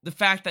 the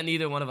fact that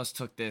neither one of us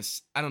took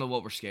this, I don't know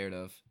what we're scared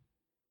of.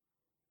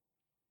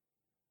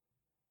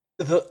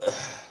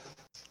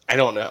 I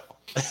don't know.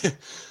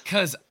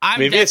 Because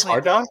maybe it's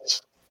Hard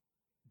Knocks.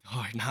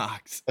 Hard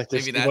Knocks. Like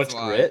there's maybe too that's much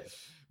why. grit.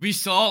 We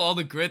saw all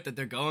the grit that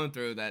they're going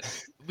through. That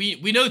we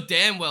know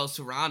damn well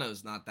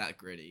Serrano's not that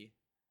gritty.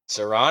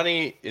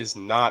 Sirianni is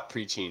not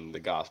preaching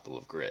the gospel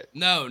of grit.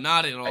 No,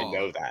 not at all. I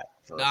know that.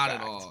 Not at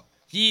all.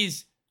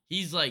 He's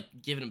like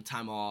giving them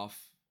time off,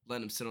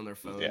 letting them sit on their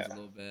phones a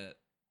little bit.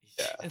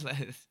 Yeah.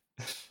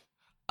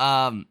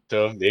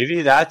 So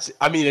maybe that's.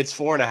 I mean, it's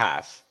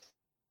 4.5.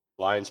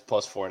 Lions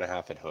plus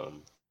 4.5 at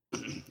home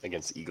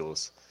against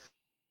Eagles.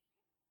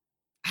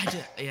 I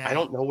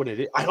don't know what it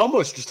is. I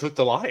almost just took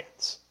the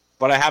Lions,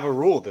 but I have a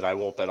rule that I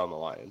won't bet on the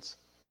Lions.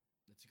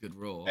 That's a good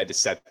rule. I had to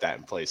set that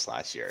in place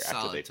last year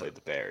after they played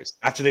the Bears.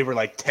 After they were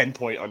like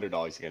 10-point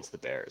underdogs against the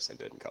Bears and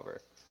didn't cover.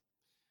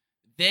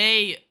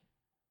 I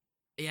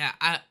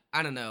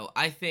don't know.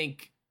 I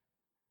think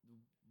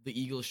the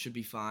Eagles should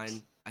be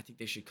fine. I think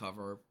they should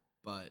cover,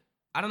 but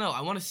I don't know.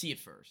 I want to see it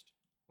first.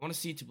 I want to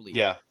see it to believe.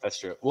 Yeah, that's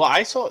true. Well,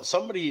 I saw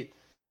somebody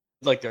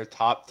like their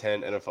top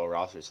 10 NFL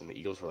rosters, and the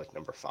Eagles were like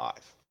number 5.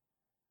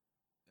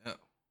 Oh,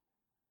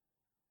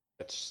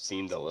 which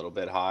seemed a little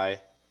bit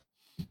high.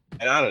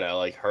 And I don't know,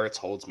 like Hurts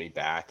holds me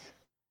back.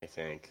 I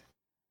think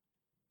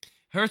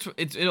Hurts.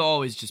 It'll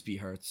always just be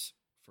Hurts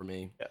for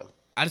me. Yeah.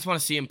 I just want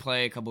to see him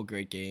play a couple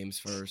great games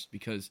first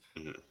because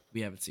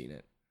we haven't seen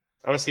it.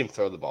 I want to see him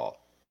throw the ball.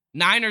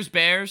 Niners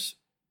Bears.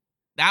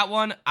 That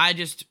one, I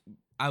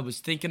was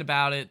thinking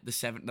about it, the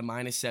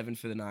 -7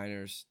 for the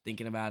Niners,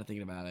 thinking about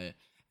it.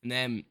 And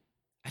then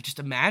I just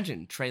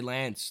imagine Trey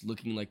Lance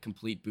looking like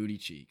complete booty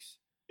cheeks.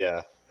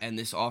 Yeah. And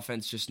this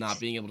offense just not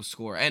being able to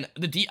score. And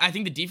I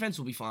think the defense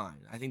will be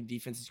fine. I think the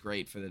defense is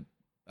great for the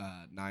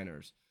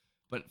Niners.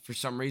 But for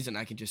some reason,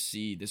 I can just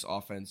see this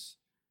offense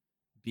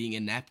being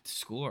inept to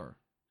score.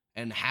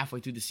 And halfway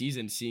through the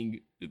season,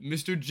 seeing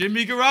Mr.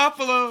 Jimmy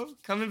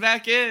Garoppolo coming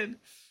back in.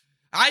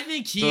 I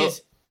think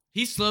he's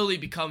slowly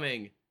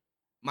becoming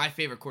my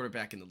favorite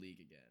quarterback in the league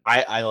again.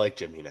 I like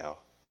Jimmy now.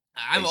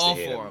 I'm all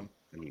for him.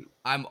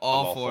 I'm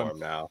all for him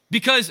now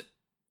because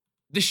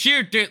the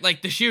sheer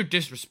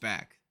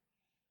disrespect.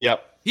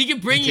 Yep. He can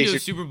bring you to a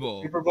Super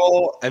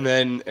Bowl, and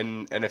then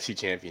an NFC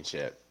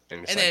Championship,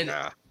 and then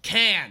nah,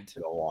 canned.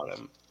 You don't want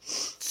him.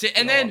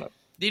 And then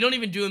they don't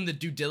even do him the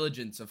due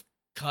diligence of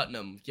cutting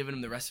him, giving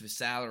him the rest of his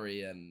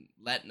salary, and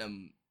letting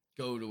him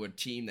go to a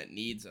team that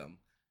needs him.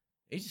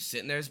 He's just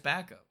sitting there as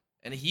backup,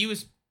 and he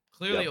was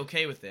clearly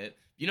okay with it.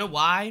 You know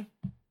why?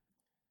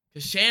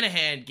 Because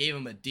Shanahan gave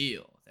him a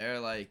deal. They're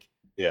like,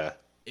 yeah,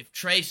 if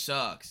Trey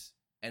sucks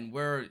and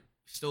we're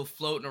still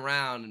floating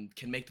around and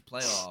can make the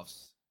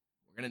playoffs,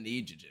 we're going to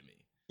need you,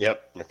 Jimmy.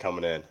 Yep, you're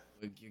coming in.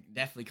 You're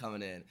definitely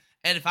coming in.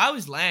 And if I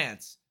was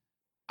Lance,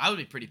 I would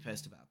be pretty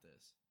pissed about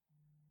this.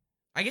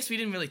 I guess we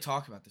didn't really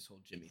talk about this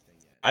whole Jimmy thing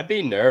yet. I'd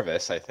be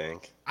nervous, I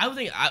think. I would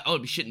think I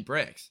would be shitting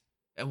bricks.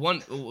 At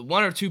one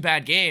or two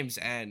bad games,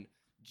 and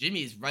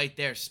Jimmy's right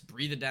there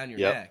breathing down your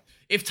neck.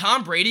 If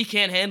Tom Brady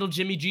can't handle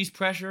Jimmy G's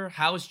pressure,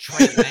 how is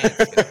Trey Lance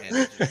going to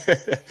handle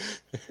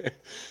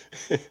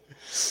Jimmy?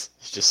 He's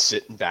just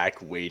sitting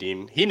back,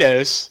 waiting. He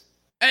knows.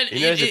 And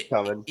he knows it's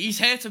coming. He's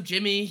handsome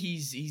Jimmy.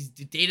 He's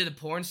dated a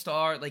porn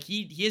star. Like,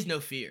 he has no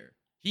fear.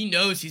 He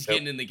knows he's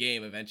getting in the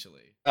game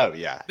eventually. Oh,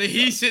 yeah. But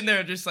he's sitting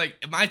there just like,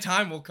 my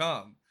time will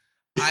come.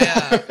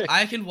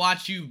 I can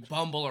watch you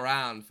bumble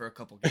around for a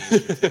couple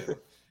games,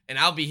 and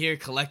I'll be here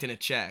collecting a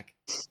check.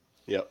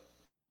 Yep.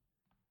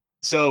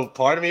 So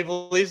part of me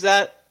believes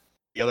that.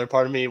 The other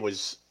part of me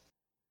was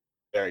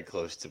very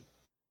close to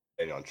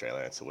betting on Trey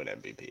Lance to win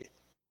MVP.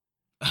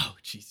 Oh,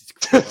 Jesus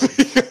Christ.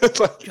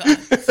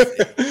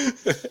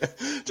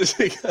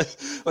 just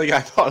because, like,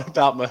 I thought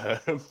about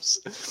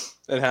Mahomes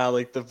and how,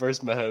 like, the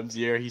first Mahomes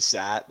year, he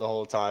sat the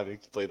whole time. He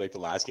played, like, the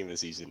last game of the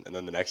season. And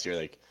then the next year,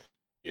 like,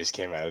 he just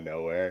came out of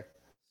nowhere.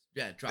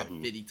 Yeah, dropped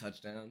 50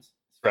 touchdowns.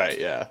 Right,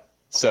 yeah.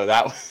 So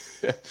that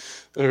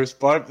there was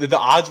the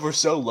odds were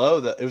so low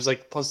that it was,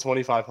 like, plus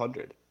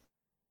 2,500.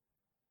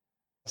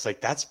 It's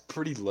like, that's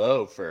pretty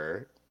low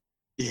for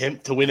him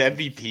to win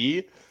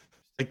MVP.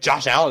 Like,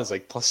 Josh Allen is,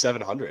 like, plus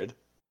 700.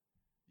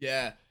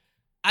 Yeah.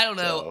 I don't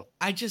know. So.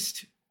 I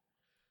just...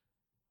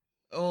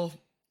 Oh,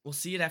 we'll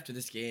see it after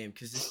this game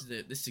because this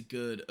is a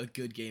good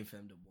game for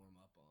them to warm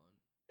up on.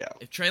 Yeah.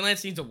 If Trey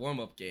Lance needs a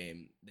warm-up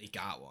game, they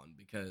got one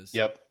because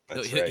Yep,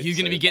 that's right. he's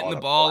going to be getting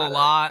the ball a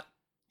lot.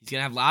 He's going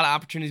to have a lot of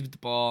opportunities with the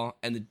ball.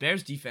 And the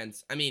Bears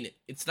defense, I mean,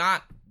 it's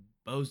not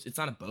a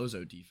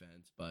bozo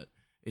defense, but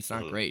it's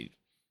not great.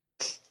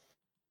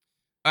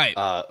 All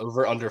right.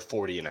 Over under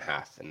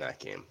 40.5 in that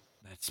game.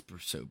 That's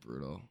so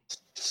brutal. It's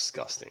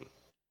disgusting.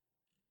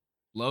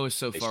 Lowest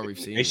so far we've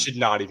seen. They should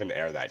not even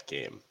air that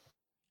game.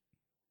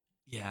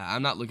 Yeah,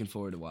 I'm not looking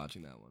forward to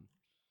watching that one.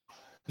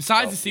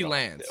 Besides to see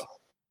Lance.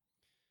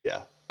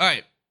 Yeah. All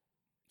right.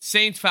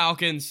 Saints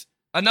Falcons.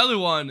 Another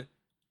one.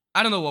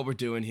 I don't know what we're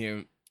doing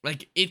here.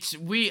 Like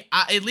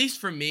at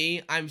least for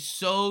me, I'm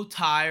so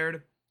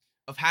tired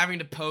of having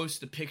to post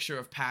the picture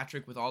of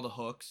Patrick with all the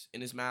hooks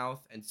in his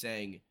mouth and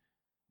saying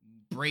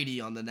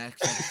Brady on the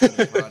next episode of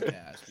the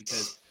podcast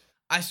because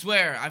I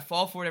swear I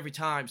fall for it every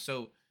time.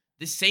 So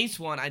this Saints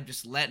one, I'm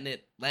just letting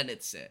it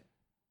sit.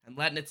 I'm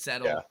letting it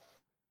settle. Yeah.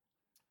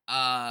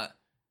 I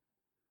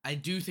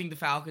do think the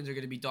Falcons are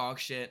going to be dog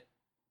shit.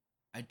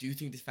 I do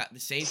think the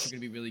Saints are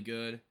going to be really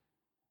good,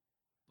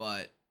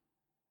 but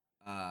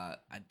I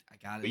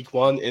got it. Week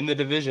 1 in the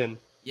division.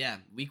 Yeah,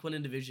 week 1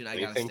 in division. I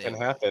got to stay. Anything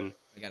can happen.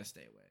 I got to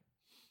stay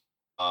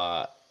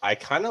away. I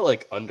kind of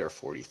like under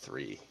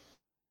 43.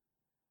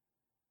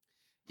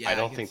 Yeah, I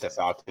don't think the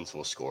Falcons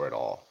will score at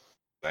all.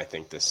 I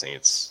think the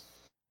Saints'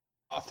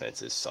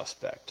 offense is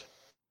suspect,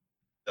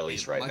 at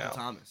least right now. Michael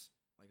Thomas.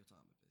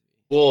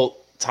 Well,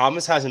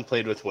 Thomas hasn't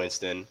played with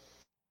Winston.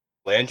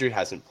 Landry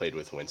hasn't played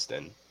with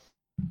Winston.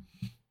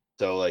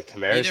 So, like,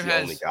 Kamara's the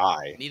only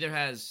guy. Neither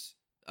has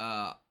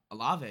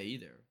Olave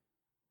either.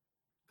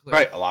 Clearly.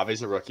 Right,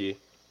 Olave's a rookie.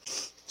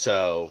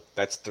 So,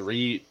 that's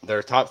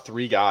their top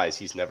 3 guys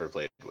he's never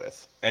played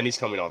with. And he's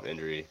coming off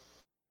injury.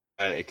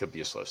 And it could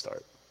be a slow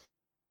start.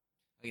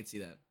 I can see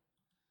that.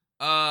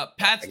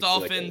 Pats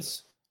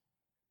Dolphins.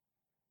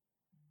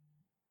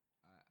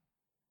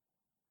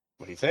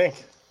 What do you think?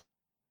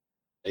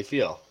 They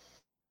feel.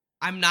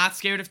 I'm not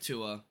scared of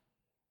Tua.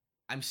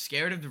 I'm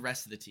scared of the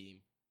rest of the team.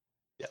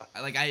 Yeah.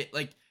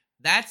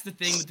 That's the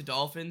thing with the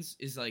Dolphins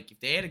is like if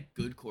they had a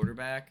good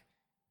quarterback,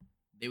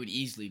 they would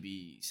easily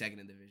be second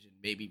in division,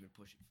 maybe even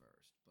pushing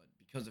first. But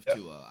because of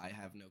Tua, I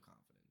have no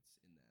confidence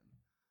in them.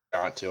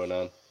 Not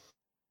 2-0.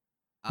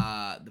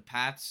 The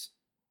Pats,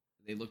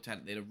 they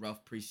had a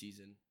rough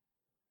preseason.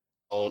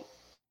 Don't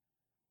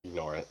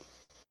ignore it.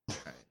 All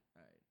right.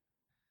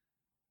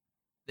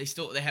 They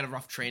had a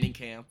rough training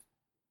camp.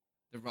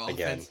 Their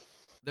offense,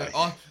 their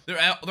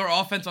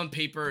offense on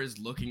paper is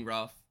looking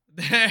rough.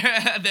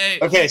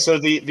 Okay, so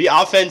the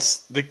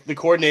offense, the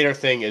coordinator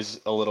thing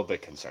is a little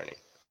bit concerning.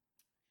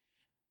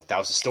 That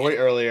was a story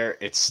earlier.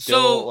 It's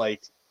still I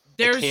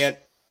can't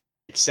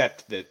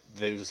accept that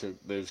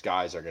those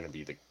guys are going to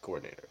be the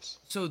coordinators.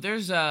 So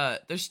there's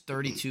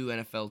 32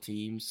 NFL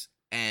teams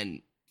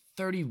and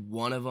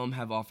 31 of them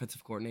have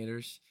offensive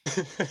coordinators.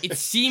 It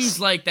seems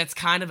like that's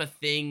kind of a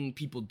thing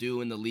people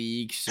do in the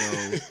league. So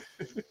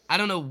I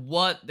don't know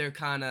what they're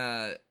trying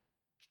to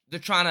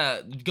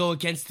go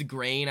against the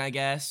grain, I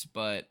guess,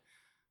 but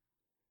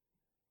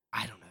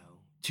I don't know.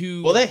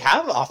 Well, they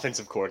have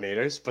offensive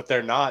coordinators, but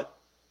they're not.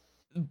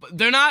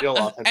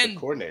 Real offensive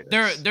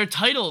coordinators. Their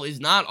title is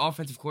not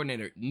offensive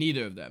coordinator.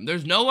 Neither of them.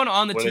 There's no one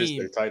on the team. What is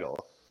their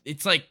title?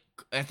 It's like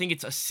I think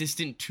it's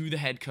assistant to the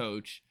head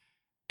coach,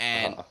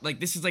 and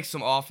this is like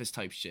some office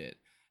type shit.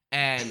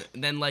 And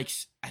then I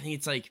think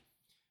it's like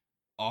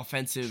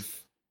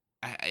offensive.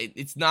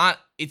 It's not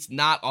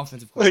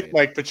offensive coordinator. Like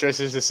Mike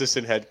Patricia's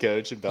assistant head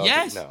coach in Belgium.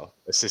 Yes. No,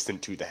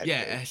 assistant to the head coach.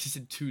 Yeah,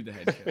 assistant to the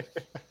head coach.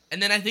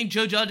 And then I think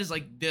Joe Judge is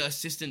like the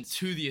assistant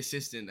to the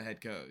assistant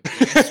head coach.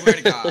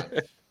 Like,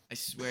 I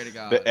swear to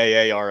God. The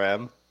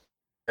AARM?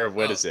 Or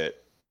what is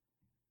it?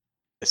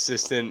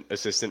 Assistant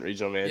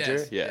regional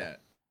manager? Yes, yeah.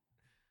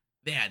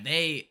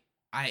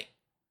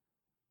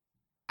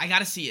 I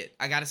gotta see it.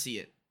 I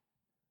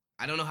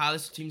don't know how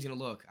this team's gonna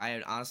look.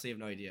 I honestly have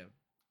no idea.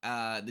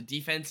 The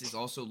defense is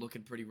also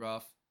looking pretty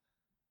rough.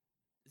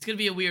 It's gonna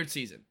be a weird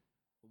season.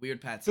 A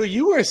weird Pats. So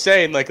you were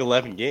saying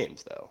 11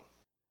 games though.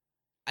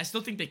 I still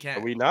think they can.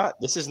 Are we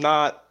not? These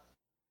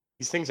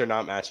things are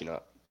not matching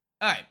up.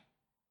 Alright.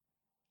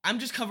 I'm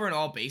just covering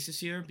all bases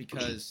here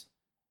because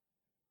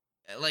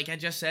like I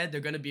just said, they're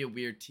gonna be a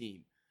weird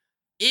team.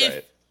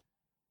 If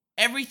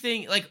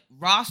everything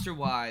roster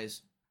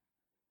wise,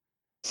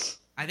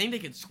 I think they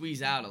could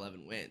squeeze out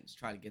 11 wins,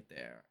 try to get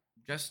there.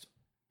 Just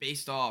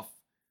based off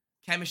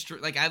chemistry.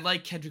 I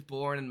like Kendrick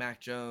Bourne and Mac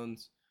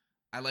Jones.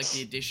 I like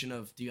the addition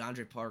of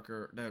Devontae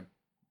Parker.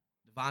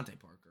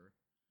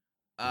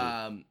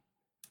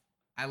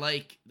 I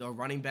like the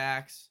running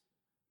backs.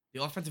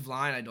 The offensive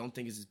line I don't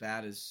think is as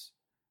bad as.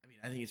 I mean,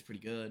 I think it's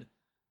pretty good.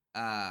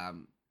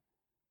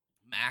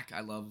 Mac I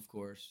love, of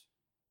course,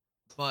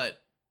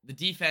 but the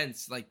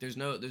defense, like, there's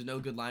no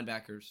good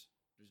linebackers.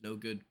 There's no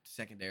good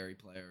secondary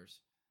players.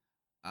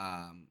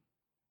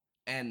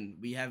 And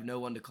we have no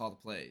one to call the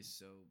plays,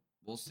 so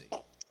we'll see.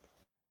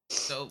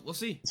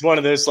 It's one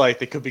of those, like,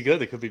 they could be good,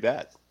 they could be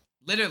bad.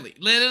 Literally,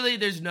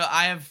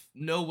 I have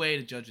no way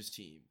to judge this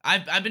team.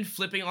 I've been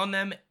flipping on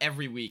them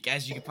every week,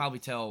 as you can probably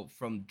tell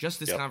from just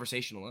this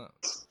conversation alone.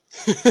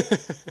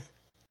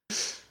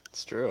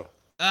 It's true.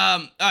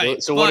 All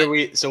right. So what are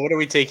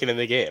we taking in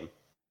the game?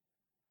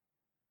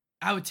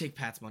 I would take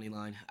Pat's money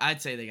line.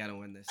 I'd say they gotta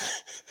win this.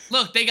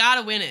 Look, they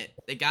gotta win it.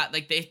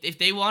 If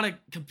they want to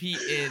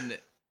compete in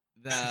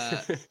the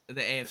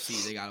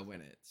AFC, they gotta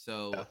win it.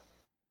 So yeah.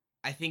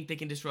 I think they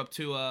can disrupt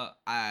Tua.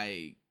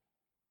 I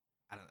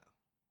don't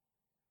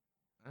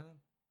know.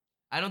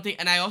 I don't think,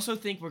 and I also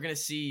think we're gonna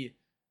see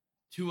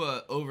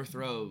Tua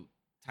overthrow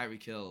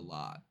Tyreek Hill a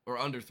lot, or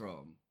underthrow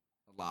him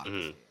a lot.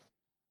 Mm-hmm.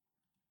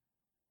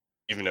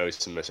 Even though he's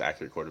the most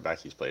accurate quarterback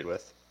he's played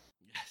with.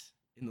 Yes,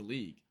 in the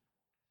league.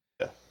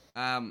 Yeah.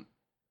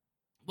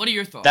 What are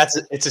your thoughts?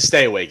 It's a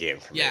stay away game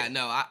for me. Yeah,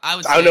 no, I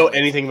would. I don't know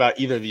anything about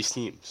either of these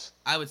teams.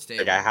 I would stay.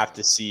 Like, I have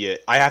to see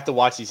it. I have to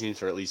watch these teams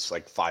for at least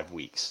like 5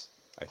 weeks,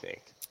 I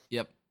think.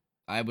 Yep,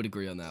 I would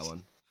agree on that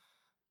one.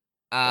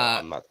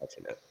 I'm not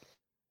touching it.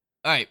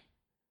 All right,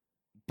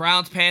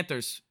 Browns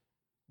Panthers,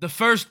 the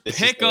first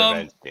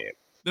pick'em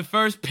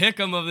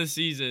of the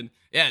season.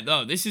 Yeah,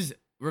 no, this is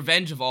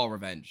revenge of all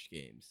revenge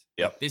games.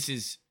 Yep, this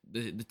is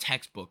the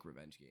textbook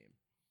revenge game.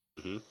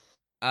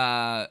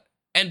 Mm-hmm.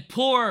 And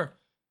poor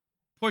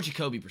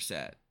Jacoby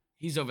Brissett.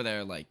 He's over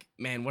there like,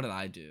 man, what did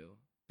I do?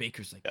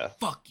 Baker's like,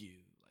 fuck you,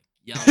 like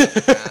yelling at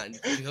the ground.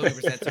 Jacoby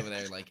Brissett's over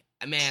there like,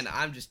 man,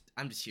 I'm just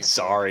here.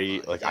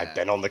 Sorry, like, I've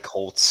been on the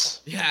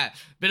Colts. Yeah,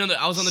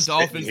 I was on the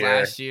Dolphins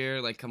last year.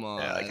 Like, come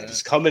on. Yeah, like, I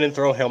just come in and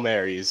throw Hail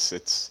Marys.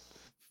 It's.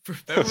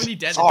 Remember when he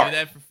did do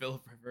that for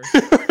Philip Rivers?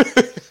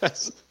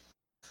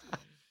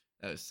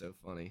 That was so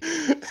funny.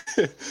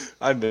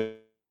 I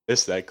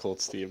miss that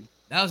Colts team.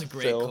 That was a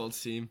great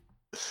Colts team.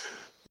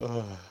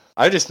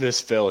 I just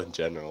miss Phil in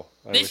general.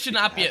 This should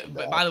not be.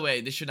 By the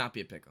way, this should not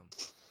be a pick'em.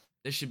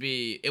 This should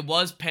be. It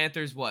was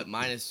Panthers. What,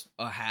 minus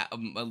a half?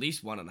 At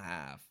least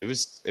 1.5. It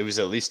was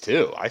at least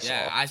 2. I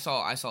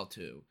saw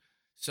 2.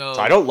 So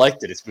I don't like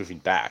that it's moving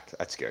back.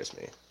 That scares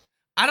me.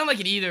 I don't like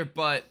it either,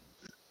 but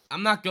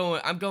I'm not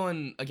going. I'm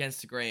going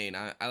against the grain.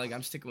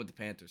 I'm sticking with the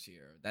Panthers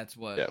here. That's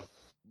what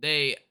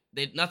they.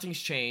 Nothing's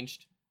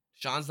changed.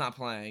 Sean's not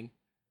playing.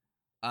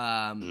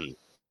 And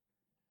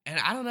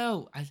I don't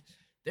know.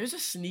 There's a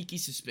sneaky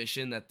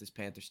suspicion that this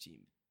Panthers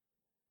team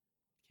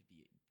could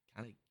be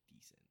kind of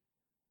decent.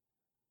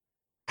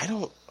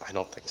 I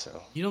don't think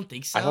so. You don't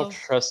think so? I don't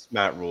trust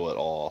Matt Rule at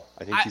all.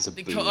 I think he's a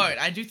boob. All right,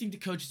 I do think the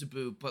coach is a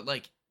boob, but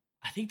like,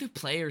 I think the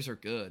players are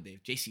good. They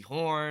have J.C.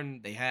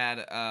 Horn. They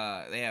have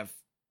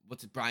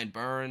Brian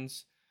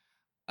Burns.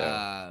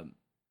 Yeah.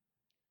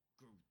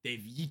 They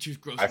have Yetur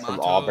Gross guy from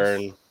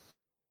Auburn.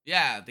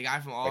 Yeah, the guy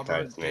from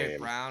Auburn, Derek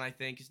Brown, I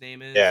think his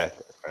name is. Yeah,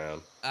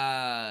 Brown.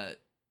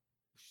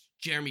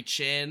 Jeremy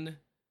Chin.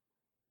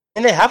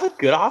 And they have a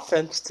good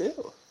offense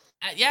too.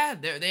 Yeah,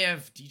 they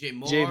have DJ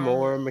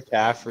Moore,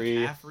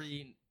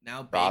 McCaffrey,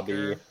 now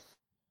Baker,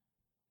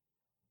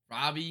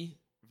 Robbie.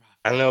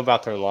 I don't know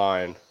about their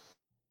line.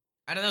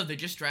 I don't know. They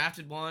just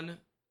drafted one.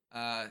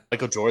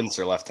 Michael Jordan's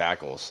their left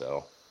tackle,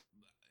 so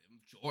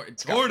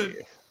Jordan.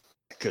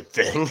 A good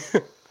thing.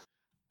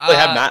 They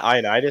have Matt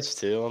Ioannidis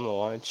too on the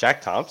line.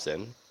 Shaq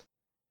Thompson.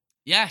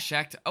 Yeah,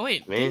 Shaq. Oh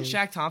wait, didn't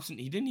Shaq Thompson?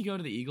 Didn't he go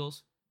to the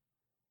Eagles?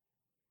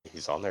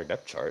 He's on their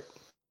depth chart.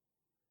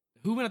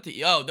 Who went up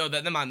to? Oh no,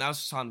 never mind. That was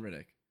Hassan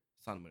Riddick.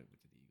 Hassan Riddick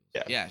with the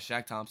Eagles. Yeah,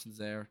 Shaq Thompson's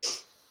there.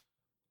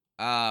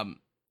 Yeah,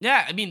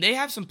 I mean they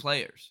have some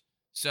players.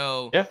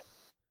 So yeah,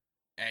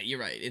 you're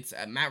right. It's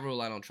Matt Rule.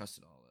 I don't trust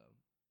at all though.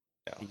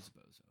 Yeah. He's a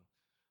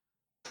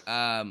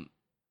bozo.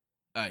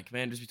 All right,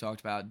 Commanders we talked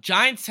about.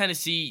 Giants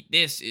Tennessee.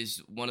 This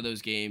is one of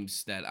those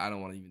games that I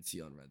don't want to even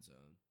see on Red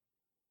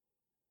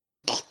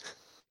Zone.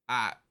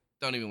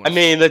 Don't even want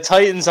to the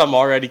Titans I'm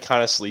already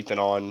kind of sleeping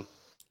on.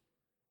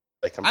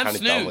 Like, I'm kind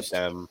of done with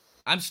them.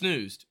 I'm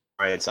snoozed.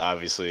 Giants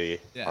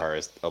obviously are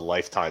a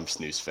lifetime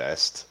snooze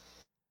fest.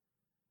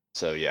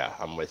 So yeah,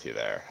 I'm with you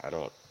there.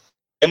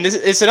 And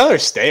it's another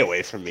stay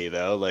away from me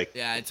though. Like,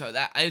 yeah,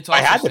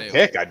 I had to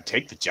pick. I'd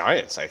take the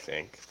Giants. I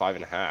think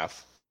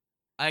 5.5.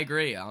 I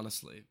agree,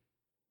 honestly.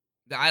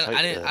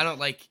 I don't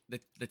like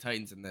the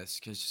Titans in this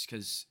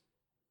because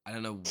I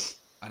don't know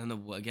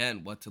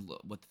again what to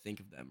think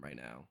of them right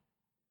now.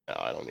 No,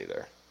 I don't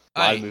either. A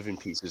lot of moving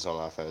pieces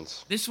on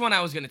offense. This one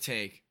I was gonna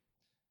take.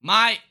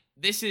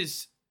 This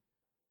is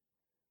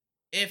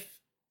if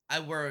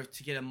I were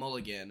to get a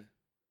mulligan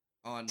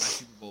on my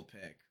Super Bowl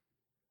pick,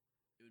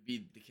 it would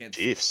be the Kansas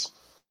Chiefs. Yeah.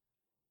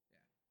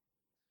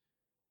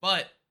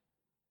 But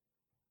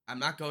I'm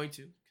not going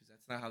to because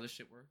that's not how this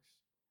shit works.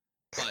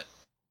 But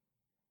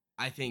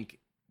I think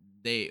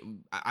I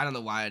don't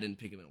know why I didn't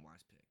pick him in a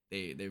wise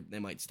pick. They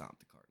might stomp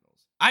the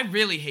Cardinals. I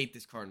really hate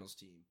this Cardinals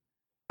team.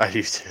 I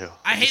do too.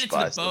 I hate it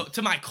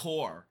to my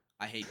core.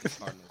 I hate this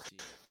Cardinals team.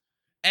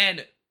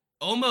 And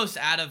almost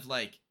out of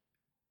like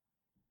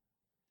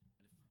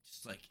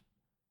just like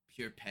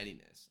pure pettiness. I hate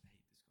this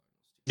Cardinals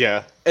team.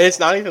 Yeah. It's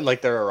not even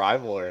like they're a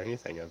rival or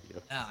anything of you.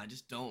 No, I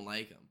just don't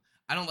like them.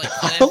 I don't like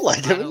Cliff. I don't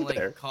like him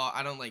either.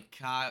 I don't like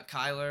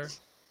Kyler.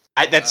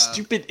 That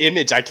stupid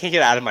image, I can't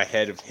get out of my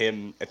head of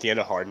him at the end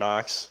of Hard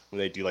Knocks when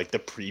they do like the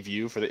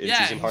preview for the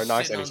in-season Hard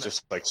Knocks, and he's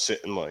just like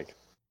sitting like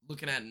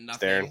looking at nothing,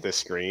 staring at the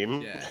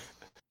screen. Yeah,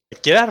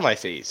 get out of my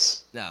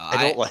face. No, I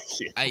don't like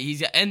you.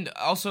 And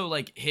also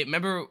like,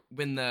 remember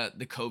when the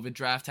COVID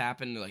draft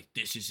happened? They're like,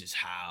 this is his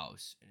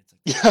house, and it's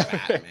like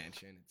Bat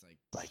Mansion. It's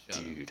like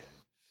dude,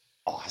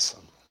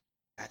 awesome.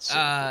 That's so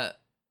cool.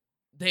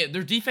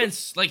 Their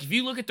defense, like if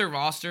you look at their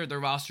roster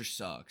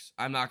sucks.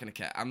 I'm not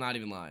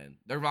even lying.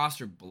 Their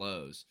roster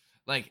blows.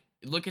 Like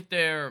look at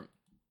their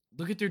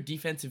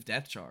defensive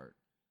depth chart.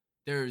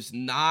 There's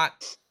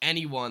not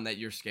anyone that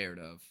you're scared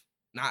of.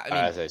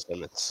 Isaiah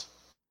Simmons.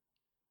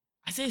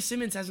 Isaiah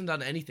Simmons hasn't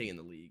done anything in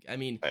the league. I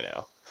mean, I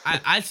know.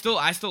 I still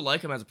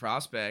like him as a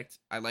prospect.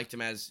 I liked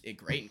him as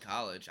great in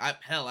college. I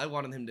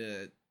wanted him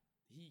to.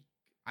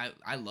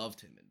 I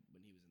loved him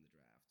when he was in the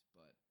draft,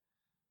 but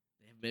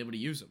they haven't been able to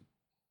use him.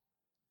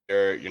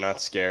 You're not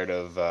scared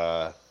of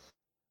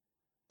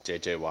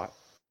JJ Watt?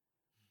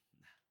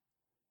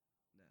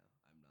 No,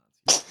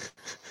 I'm not scared.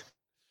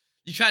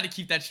 You tried to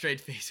keep that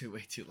straight face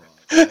way too long.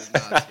 I'm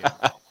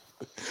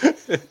not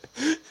scared.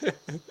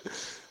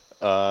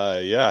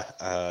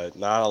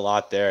 Not a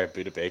lot there.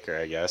 Buda Baker,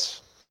 I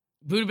guess.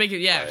 Buda Baker,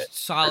 yeah, right.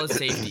 Solid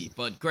safety,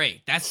 but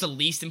great. That's the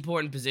least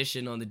important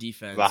position on the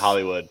defense. About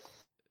Hollywood.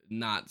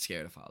 Not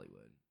scared of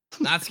Hollywood.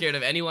 Not scared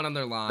of anyone on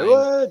their line.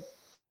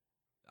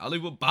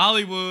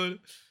 Bollywood.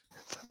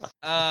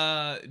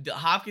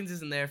 Hopkins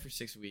isn't there for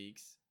 6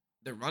 weeks.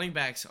 The running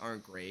backs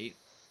aren't great.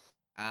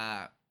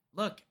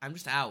 Look, I'm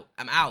just out.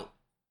 I'm out.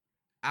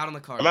 Out on the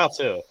card. I'm out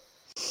too.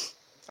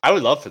 I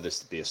would love for this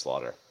to be a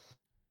slaughter.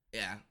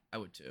 Yeah, I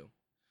would too.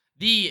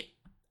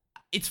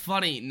 It's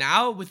funny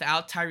now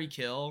without Tyreek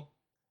Hill.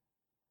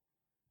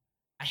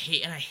 I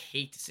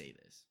hate to say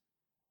this,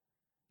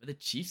 but the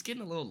Chiefs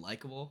getting a little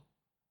likable.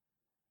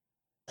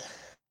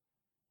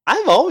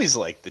 I've always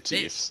liked the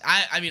Chiefs.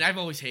 I've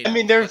always hated. I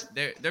mean, they're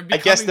I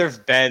guess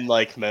there've been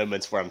like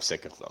moments where I'm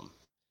sick of them.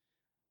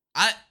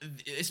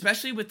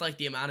 Especially with like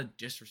the amount of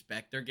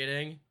disrespect they're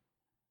getting.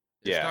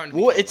 Yeah.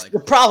 Well,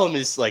 the problem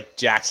is like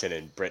Jackson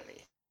and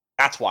Brittany.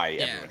 That's why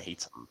everyone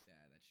hates them. Yeah,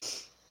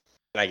 that's true.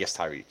 And I guess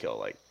Tyreek Hill,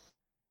 like,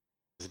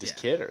 is it his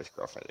kid or his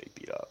girlfriend that he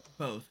beat up?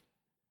 Both.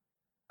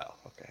 Oh,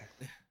 okay.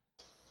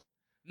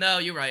 No,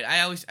 you're right.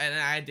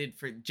 I did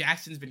for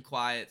Jackson's been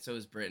quiet, so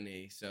is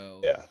Brittany.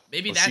 So yeah,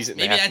 maybe that's it.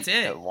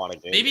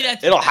 Maybe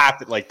it'll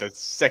happen. Like the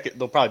second,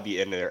 they'll probably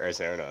be in their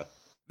Arizona.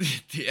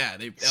 Yeah,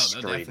 they'll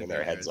screaming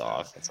their heads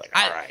off. It's like,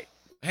 all right.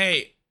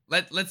 Hey,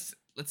 let's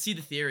see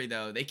the theory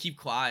though. They keep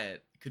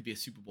quiet. It could be a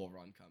Super Bowl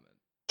run coming.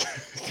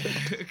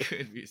 It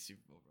could be a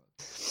Super Bowl run.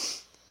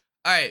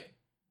 All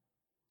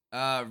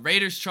right.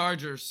 Raiders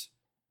Chargers.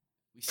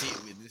 We see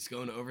this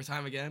going to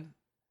overtime again.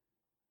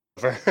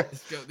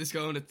 This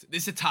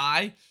is a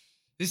tie.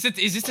 Is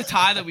this a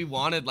tie that we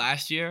wanted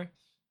last year?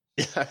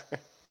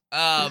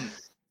 Yeah.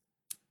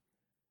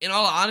 In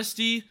all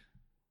honesty,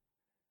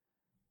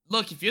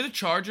 look, if you're the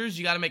Chargers,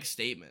 you got to make a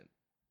statement.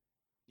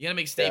 You got to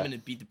make a statement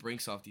and beat the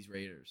brinks off these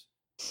Raiders.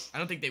 I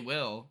don't think they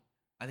will.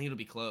 I think it'll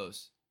be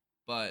close,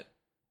 but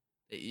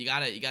you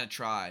gotta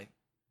try.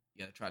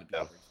 You gotta try to beat the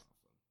brinks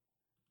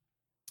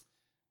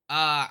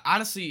off them.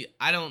 Honestly,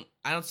 I don't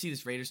see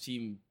this Raiders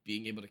team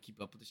being able to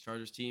keep up with this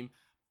Chargers team.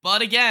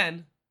 But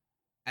again,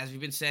 as we've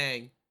been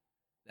saying,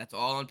 that's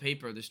all on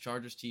paper. This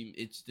Chargers team,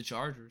 it's the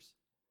Chargers.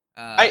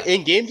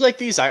 In games like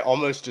these, I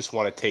almost just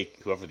want to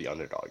take whoever the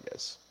underdog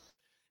is.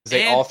 Because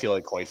they all feel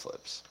like coin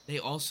flips. They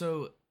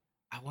also,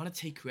 I want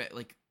to take,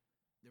 like,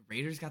 the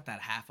Raiders got that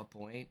half a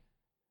point.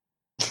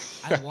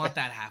 I want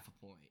that half a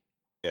point.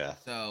 Yeah.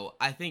 So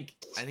I think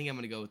I'm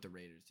going to go with the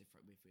Raiders if we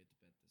have to bet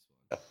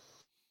this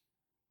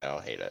one. I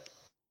don't hate it.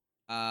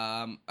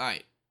 All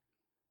right.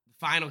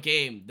 Final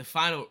game,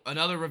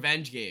 another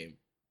revenge game.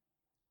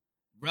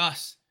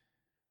 Russ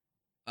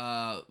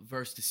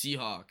versus the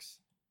Seahawks.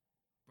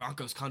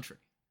 Broncos country.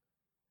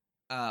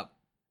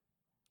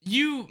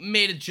 You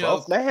made a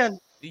joke. Well, man.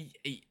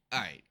 All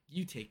right,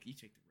 you take the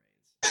reins.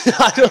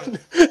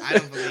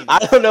 I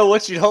don't know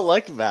what you don't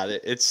like about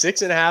it. It's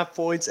 6.5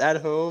 points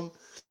at home.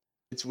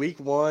 It's week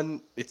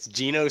 1. It's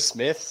Geno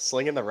Smith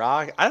slinging the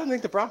rock. I don't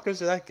think the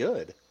Broncos are that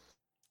good.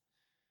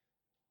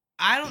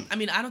 I don't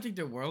think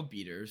they're world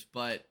beaters,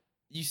 but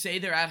you say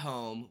they're at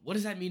home. What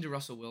does that mean to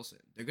Russell Wilson?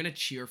 They're going to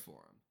cheer for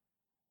him.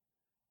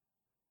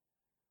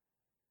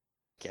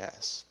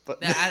 Guess. But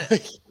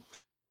I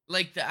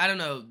don't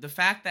know. The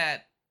fact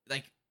that,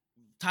 like,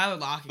 Tyler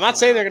Lockett... I'm not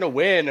saying they're going to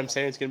win. I'm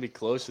saying it's going to be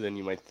closer than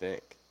you might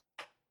think.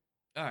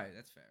 All right,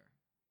 that's fair.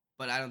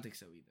 But I don't think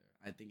so either.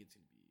 I think it's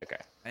going to be.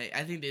 Okay.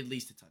 I think at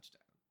least a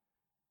touchdown.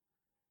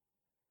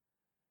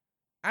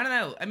 I don't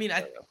know. I mean,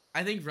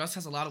 I think Russ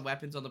has a lot of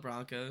weapons on the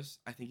Broncos.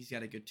 I think he's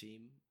got a good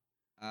team.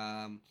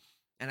 And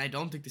I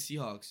don't think the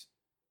Seahawks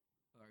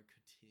are a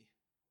good team.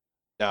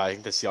 No, I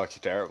think the Seahawks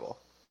are terrible.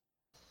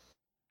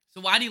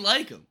 So why do you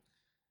like them?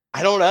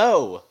 I don't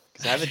know.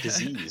 Because I have a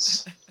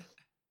disease.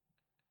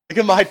 Look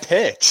at my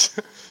picks.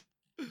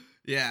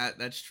 Yeah,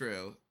 that's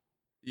true.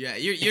 Yeah,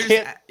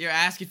 you're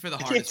asking for the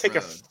hardest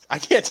road. I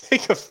can't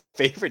take a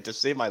favorite to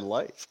save my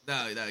life.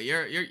 No,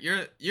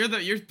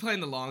 you're playing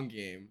the long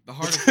game. The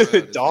hardest road.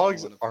 The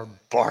dogs are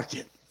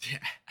barking. Yeah.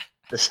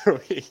 This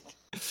week.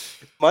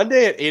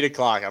 Monday at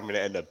 8:00, I'm gonna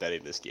end up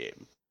betting this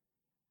game.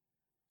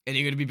 And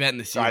you're gonna be betting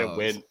the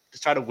Seahawks.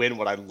 Try to win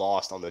what I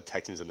lost on the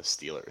Texans and the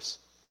Steelers.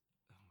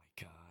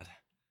 Oh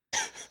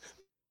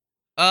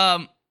my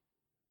god.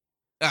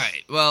 All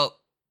right. Well,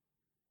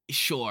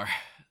 sure.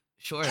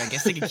 I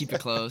guess they can keep it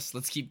close.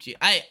 Let's keep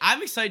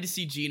I'm excited to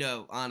see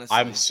Geno, honestly.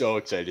 I'm so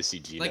excited to see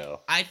Geno. Like,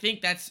 I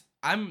think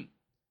I'm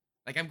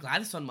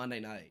glad it's on Monday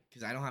night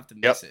because I don't have to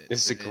miss it.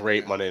 This is a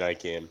great Monday night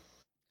game.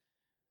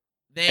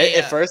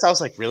 At first, I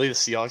was like, really, the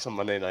Seahawks on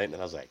Monday night? And then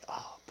I was like,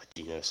 oh, but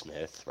Geno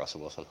Smith, Russell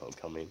Wilson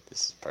homecoming.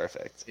 This is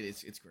perfect.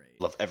 It's great.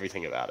 Love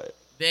everything about it.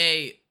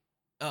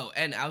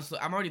 And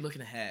I'm already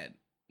looking ahead.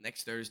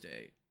 Next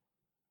Thursday,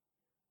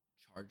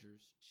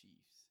 Chargers,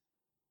 Chiefs.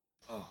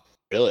 Oh.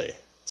 Really?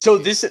 So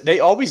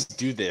they always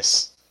do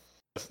this.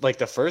 Like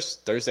the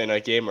first Thursday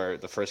night game or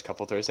the first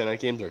couple Thursday night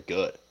games are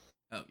good.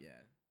 Oh yeah,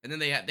 and then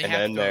they have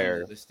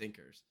the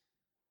stinkers.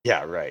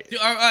 Yeah, right. Dude,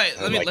 all right,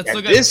 let's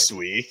look at this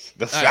week.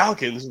 The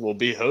Falcons will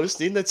be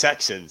hosting the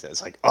Texans. And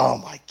it's like, oh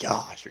my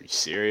gosh, are you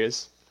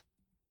serious?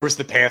 Where's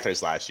the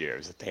Panthers last year? It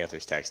was the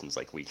Panthers Texans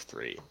like week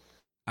 3.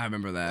 I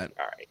remember that.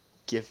 All right,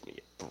 give me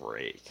a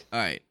break. All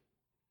right.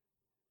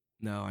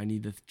 No, I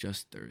need the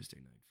just Thursday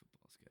night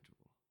football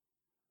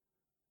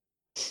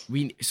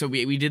schedule.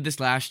 We did this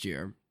last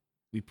year.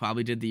 We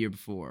probably did the year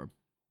before.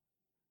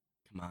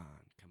 Come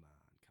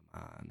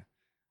on.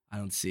 I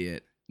don't see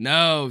it.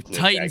 No,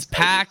 Titans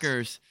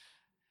Packers.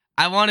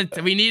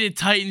 We needed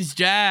Titans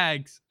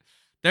Jags.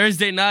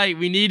 Thursday night,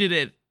 we needed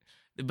it.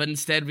 But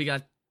instead we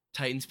got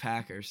Titans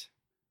Packers.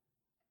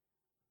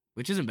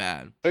 Which isn't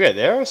bad. Okay,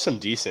 there are some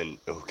decent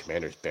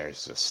Commanders Bears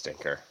is a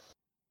stinker.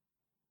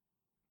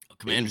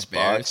 Commanders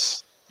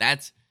Bears.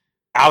 That's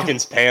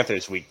Falcons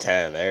Panthers week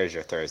 10. There's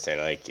your Thursday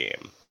night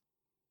game.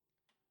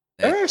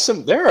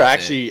 There are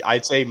actually,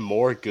 I'd say,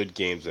 more good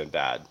games than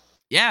bad.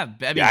 Yeah,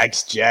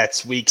 Jags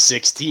Jets week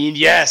 16.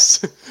 Yes,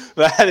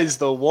 that is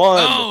the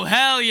one. Oh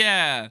hell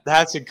yeah,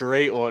 that's a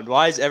great one.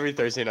 Why is every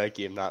Thursday night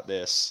game not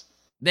this?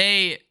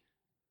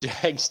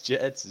 Jags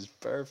Jets is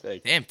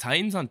perfect. Damn,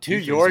 Titans on 2 New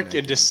York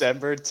in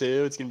December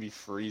too. It's gonna be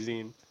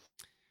freezing.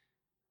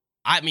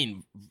 I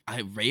mean,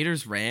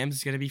 Raiders Rams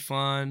is gonna be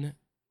fun.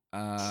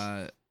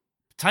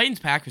 Titans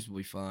Packers will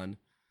be fun.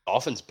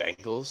 Dolphins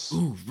Bengals.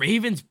 Ooh,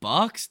 Ravens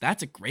Bucks.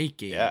 That's a great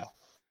game. Yeah.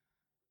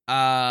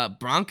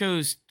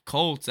 Broncos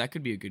Colts. That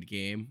could be a good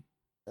game.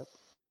 Yep.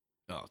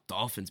 Oh,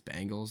 Dolphins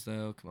Bengals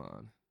though. Come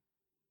on.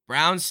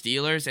 Browns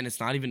Steelers, and it's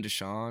not even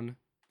Deshaun.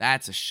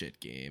 That's a shit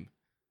game.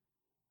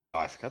 Oh,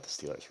 I forgot the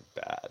Steelers were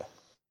bad.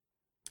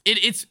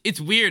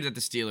 It's weird that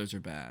the Steelers are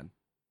bad.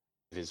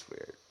 It is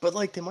weird, but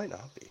like they might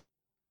not be.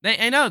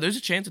 I know there's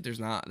a chance that there's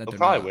not. That they'll they're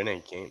probably not. win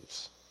 8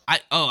 games.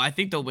 I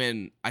think they'll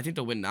win. I think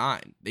they'll win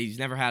 9. They've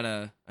never had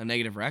a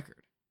negative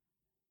record.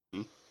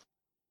 Hmm.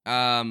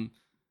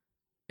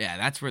 Yeah,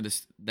 that's where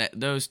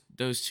those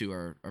two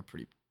are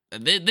pretty.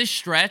 This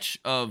stretch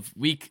of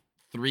week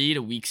 3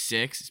 to week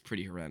 6 is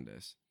pretty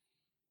horrendous.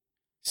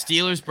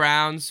 Steelers,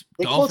 Browns,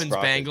 Dolphins,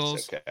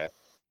 Bengals, okay.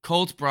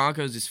 Colts,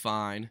 Broncos is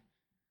fine.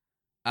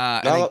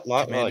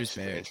 Commanders,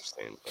 Bears.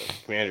 Interesting.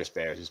 Commanders,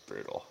 Bears is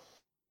brutal.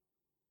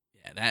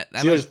 Yeah, that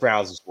Steelers,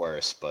 Browns is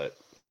worse, but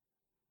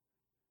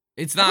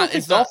it's not.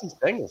 It's Dolphins,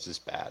 Bengals is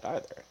bad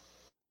either.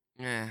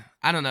 Yeah,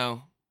 I don't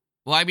know.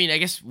 Well, I mean, I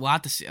guess we'll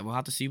have to see. We'll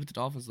have to see what the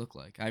Dolphins look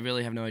like. I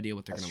really have no idea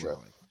what they're going to look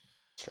like.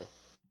 True.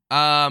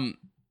 All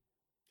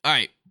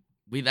right.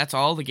 That's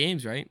all the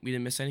games, right? We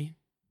didn't miss any.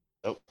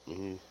 Nope.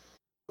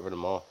 Covered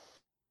them all.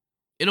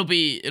 It'll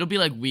be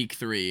like week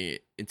 3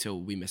 until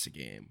we miss a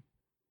game.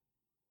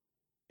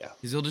 Yeah.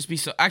 Because it'll just be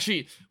so.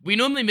 Actually, we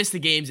normally miss the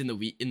games in the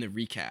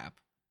recap.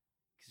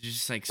 It's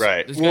just like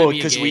right. Well,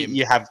 because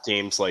you have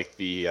games like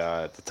the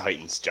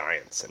Titans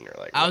Giants, and you're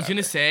like. I was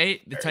gonna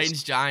say the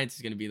Titans Giants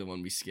is gonna be the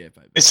one we skip.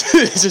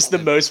 It's just the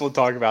most we'll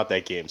talk about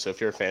that game. So if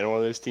you're a fan of one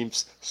of those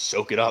teams,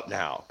 soak it up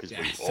now because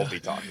we won't be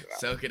talking about.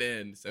 Soak it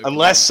in.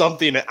 Unless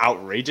something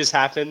outrageous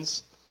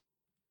happens,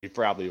 we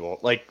probably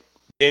won't. Like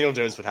Daniel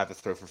Jones would have to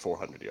throw for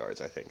 400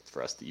 yards, I think,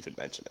 for us to even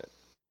mention it.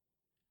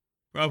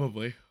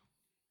 Probably.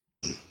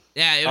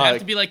 Yeah, it'd have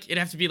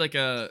to be like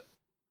a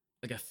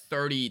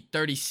 30,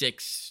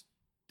 36.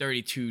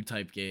 32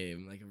 type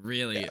game, like a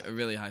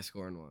really high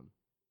scoring one.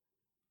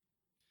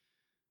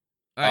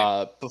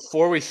 All right.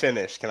 Before we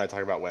finish, can I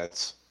talk about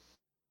Wentz?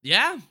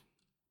 Yeah.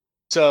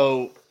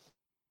 So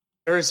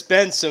there's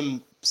been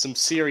some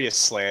serious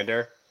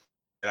slander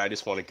and I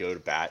just want to go to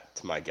bat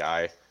to my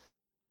guy.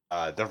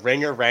 The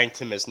Ringer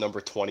ranked him as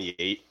number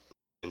 28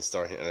 in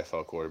starting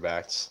NFL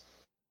quarterbacks,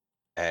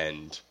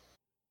 and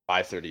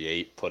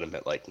 538 put him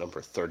at like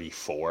number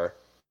 34.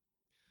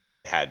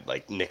 Had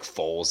like Nick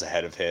Foles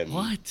ahead of him.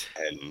 What?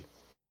 And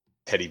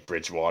Teddy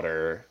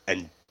Bridgewater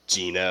and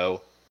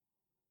Geno.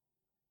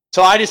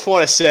 So I just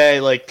want to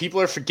say, like,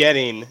 people are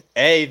forgetting,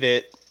 A,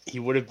 that he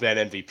would have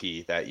been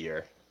MVP that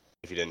year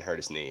if he didn't hurt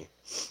his knee.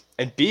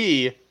 And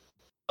B,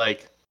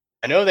 like,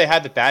 I know they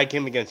had the bad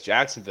game against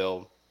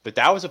Jacksonville, but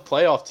that was a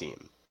playoff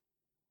team.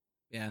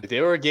 Yeah. They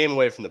were a game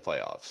away from the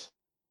playoffs.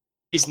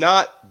 He's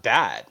not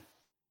bad.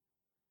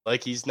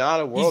 Like, he's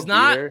not a world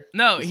beater.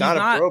 No, he's not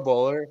a Pro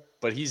Bowler,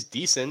 but he's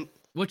decent.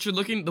 The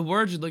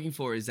word you're looking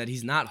for is that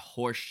he's not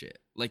horseshit.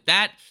 Like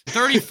that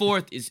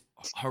 34th is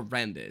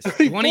horrendous.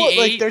 28,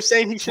 like they're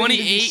saying he shouldn't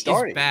 28 be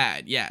starting. is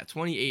bad. Yeah,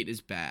 28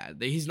 is bad.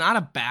 He's not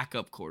a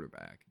backup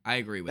quarterback. I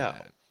agree with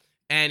that.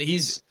 And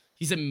he's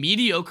a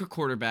mediocre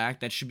quarterback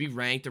that should be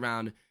ranked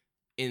around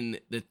in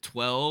the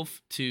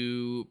 12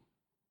 to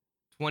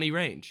 20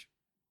 range.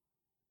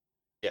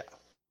 Yeah.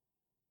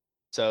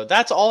 So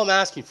that's all I'm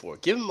asking for.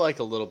 Give him like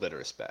a little bit of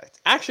respect.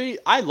 Actually,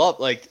 I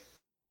love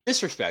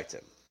disrespect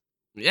him.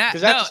 Yeah,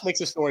 because that just makes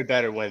the story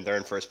better when they're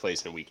in first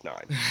place in week 9.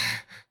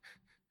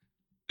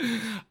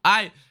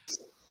 I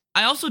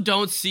also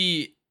don't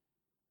see,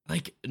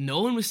 like,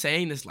 no one was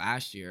saying this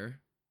last year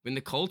when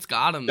the Colts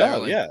got him.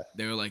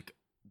 They were like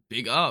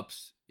big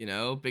ups,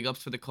 big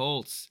ups for the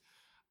Colts.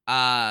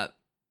 And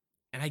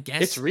I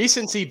guess it's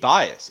recency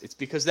bias. It's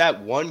because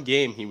that one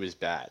game he was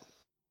bad.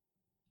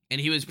 And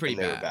he was pretty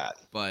bad.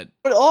 But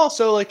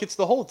also, like, it's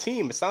the whole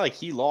team. It's not like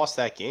he lost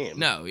that game.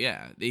 No,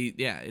 yeah.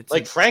 It's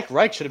like Frank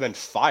Reich should have been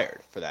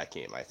fired for that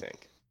game, I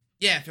think.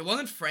 Yeah, if it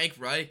wasn't Frank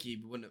Reich, he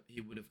would have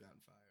gotten fired.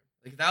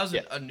 Like, if that was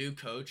a new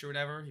coach or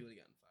whatever, he would have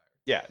gotten fired.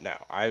 Yeah, no.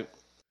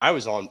 I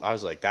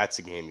was like, that's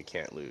a game you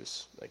can't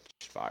lose. Like,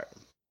 just fire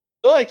him.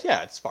 So, like,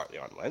 yeah, it's partly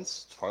on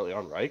Wentz. It's partly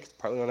on Reich. It's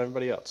partly on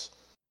everybody else.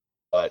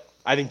 But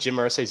I think Jim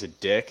Irsay's a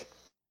dick.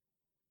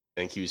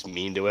 I think he was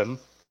mean to him.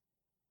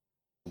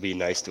 Be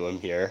nice to him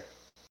here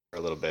for a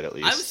little bit at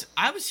least.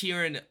 I was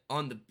hearing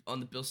on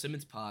the Bill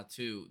Simmons pod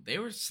too. They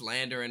were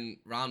slandering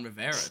Ron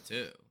Rivera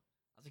too.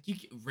 I was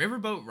like,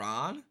 Riverboat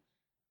Ron?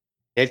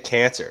 He had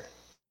cancer.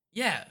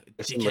 Yeah,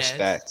 with some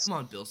respect. Come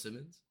on, Bill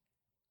Simmons.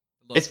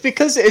 It's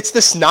because it's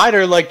the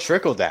Snyder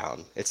trickle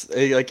down. It's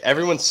like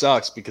everyone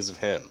sucks because of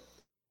him.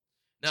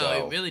 No,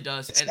 so, it really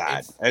does. It's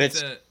sad.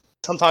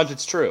 Sometimes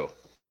it's true.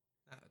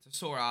 It's a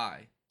sore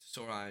eye. It's a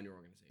sore eye in your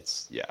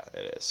organization.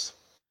 It is.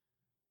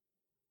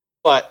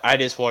 But I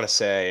just want to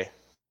say,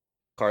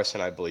 Carson,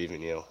 I believe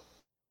in you.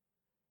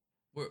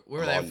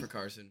 We're there for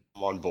Carson.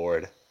 I'm on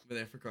board. We're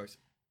there for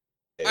Carson.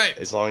 All right.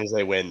 As long as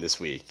they win this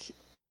week.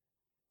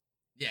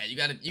 Yeah, you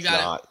got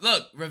to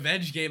look,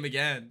 revenge game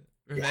again.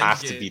 You have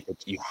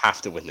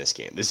to win this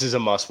game. This is a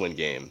must-win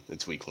game.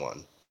 It's week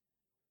 1.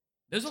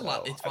 There's a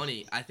lot. It's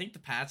funny. I think the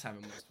Pats have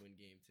a must-win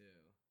game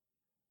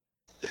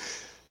too.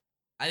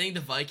 I think the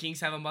Vikings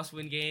have a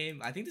must-win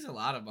game. I think there's a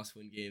lot of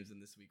must-win games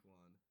in this week 1.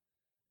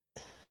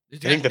 I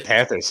think the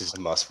Panthers is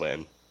a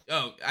must-win.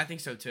 Oh, I think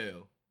so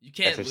too. You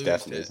can't lose.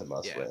 Definitely is a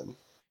must-win.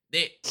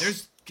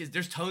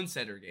 There's tone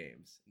setter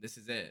games. This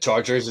is it.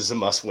 Chargers is a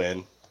must-win.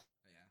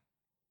 Yeah.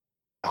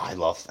 Oh, I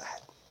love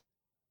that.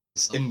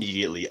 It's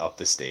immediately up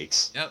the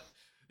stakes. Yep.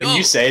 When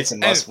you say it's a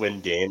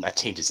must-win game, that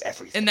changes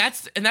everything. And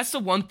that's the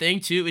one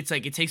thing too. It's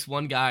like it takes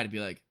one guy to be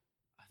like,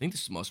 I think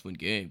this is a must-win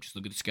game. Just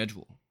look at the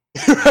schedule.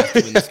 You have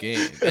to win this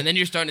game. And then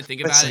you're starting to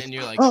think about it, and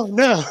you're like, oh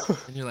no.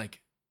 And you're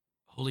like,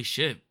 holy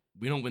shit.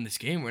 We don't win this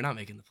game, we're not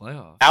making the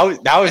playoffs.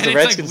 That was the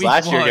Redskins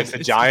last year against the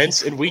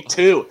Giants. In week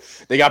 2,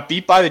 they got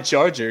beat by the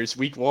Chargers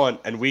week 1,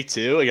 and week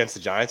 2 against the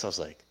Giants. I was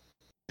like,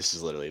 this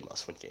is literally a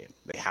must-win game.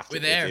 They have to.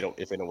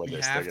 If they don't win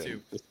this, they're going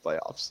to miss the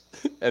playoffs.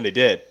 And they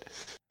did.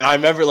 And I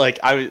remember,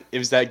 it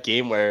was that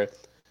game where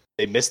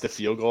they missed the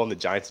field goal and the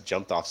Giants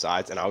jumped off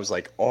sides, and I was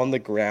on the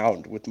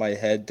ground with my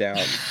head down.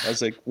 I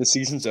was like, the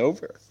season's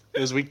over. It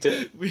was week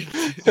 2.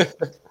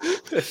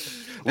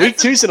 Week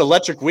 2's an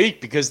electric week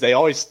because they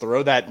always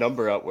throw that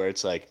number up where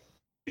it's like,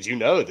 did you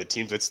know the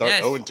teams that start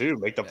 0-2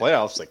 make the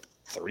playoffs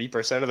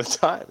 3% of the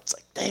time? It's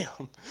like,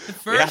 damn,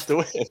 we have to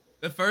win.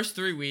 The first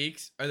 3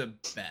 weeks are the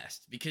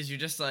best because you're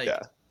just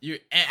you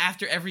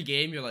after every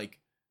game you're like,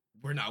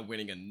 we're not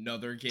winning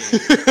another game,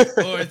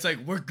 or it's like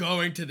we're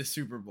going to the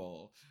Super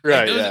Bowl.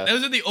 Right.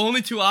 Those are the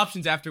only 2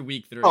 options after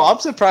week 3. Oh, I'm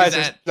surprised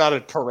there's not a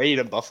parade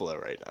in Buffalo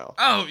right now.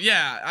 Oh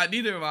yeah,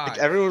 neither am I.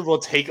 Everyone will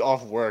take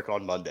off work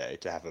on Monday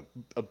to have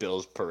a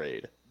Bills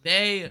parade.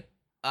 They,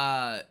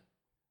 the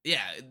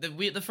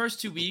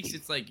first 2 weeks,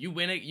 it's like you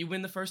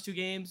win the first 2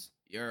 games,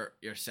 you're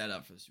set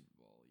up for the Super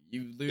Bowl.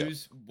 You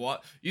lose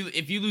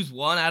if you lose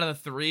 1 out of the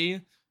 3,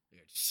 your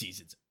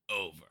season's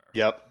over.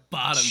 Yep.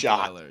 Bottom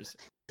dwellers.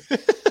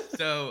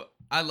 So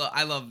I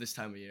love this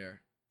time of year.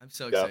 I'm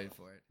so excited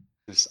for it.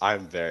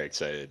 I'm very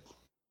excited.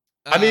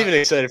 I'm even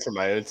excited for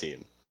my own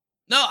team.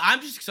 No,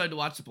 I'm just excited to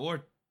watch the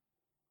board.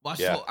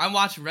 I'm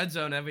watching Red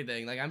Zone,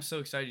 everything. I'm so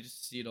excited just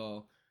to see it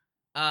all.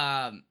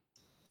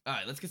 All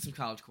right, let's get some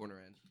college corner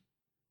in.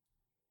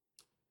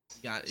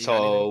 You got anything?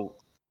 So,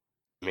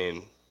 I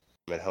mean,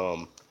 I'm at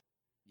home.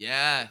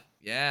 Yeah.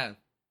 I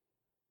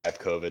have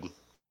COVID.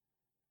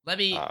 Let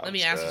me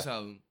ask you So,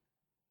 something.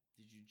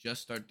 Did you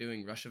just start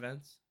doing rush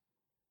events?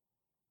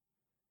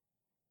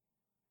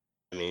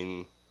 I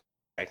mean,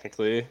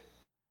 technically,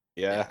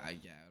 yeah. I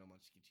don't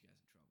want to get you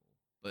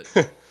guys in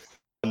trouble,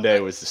 Monday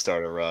but was the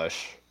start of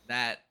Rush.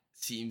 that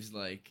seems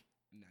like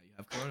now you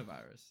have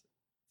coronavirus.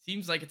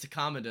 Seems like it's a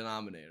common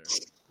denominator.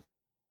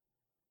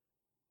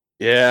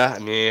 Yeah, I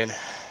mean,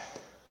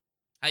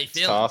 How you it's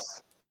feeling? tough.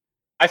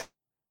 I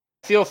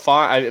feel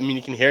fine. I mean,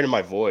 you can hear it in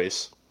my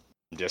voice.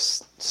 I'm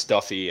just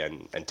stuffy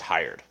and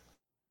tired.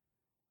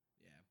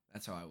 Yeah,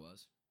 that's how I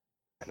was.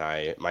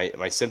 And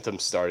my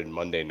symptoms started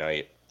Monday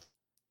night,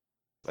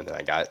 and then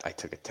I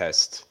took a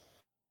test.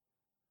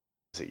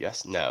 Was it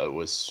yes? No, it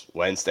was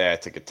Wednesday. I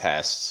took a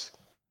test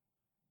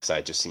because I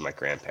had just seen my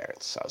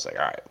grandparents. So I was like,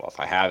 all right, well, if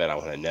I have it, I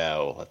want to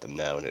know, let them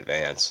know in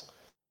advance.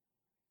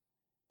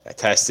 I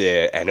tested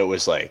it, and it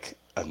was like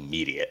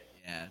immediate.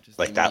 Yeah, just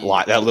Like that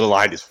little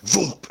line just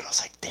boom. And I was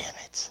like, damn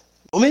it.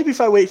 Well, maybe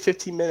if I wait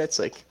 15 minutes,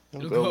 like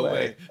it'll go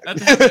away.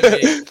 That's happened to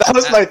me. That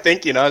was my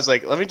thinking. I was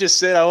like, let me just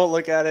sit. I won't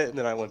look at it, and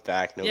then I went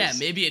back. And Yeah,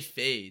 maybe it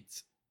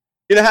fades.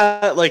 You know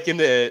how like in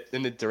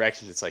the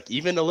directions, it's like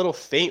even a little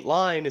faint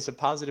line is a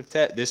positive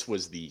test. This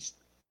was the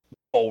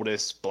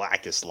boldest,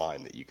 blackest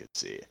line that you could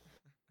see.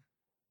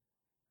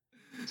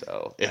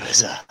 So it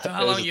was a, So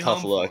how it was long a you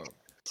tough home look.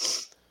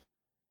 for?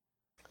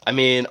 I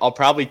mean, I'll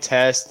probably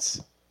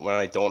test when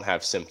I don't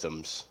have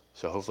symptoms.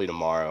 So hopefully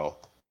tomorrow.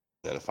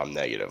 And then if I'm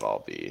negative,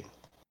 I'll be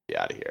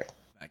out of here.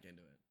 Back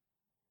into it.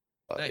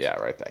 But Nice. yeah,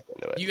 right back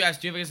into it. You guys,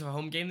 do you have a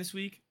home game this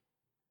week?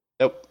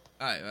 Nope.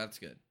 All right, well, that's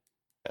good.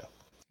 Yeah.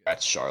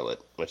 That's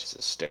Charlotte, which is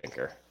a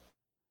stinker.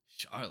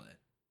 Charlotte.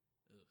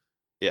 Ugh.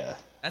 Yeah.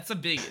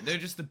 They're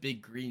just the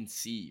big green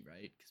sea,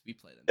 right? Because we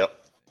play them.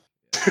 Yep.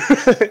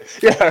 Yeah.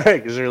 Yeah,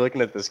 right. Because you're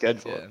looking at the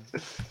schedule.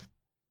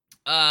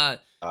 Yeah.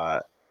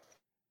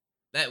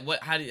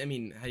 How do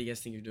you guys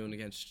think you're doing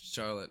against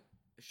Charlotte?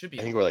 It should be.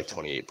 I think we're like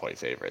 28-point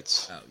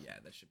favorites. Oh yeah,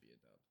 that should be a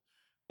dub.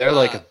 They're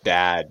like a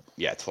bad,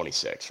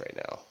 26 right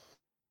now.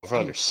 We're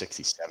under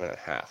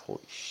 67.5. Holy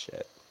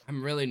shit.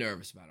 I'm really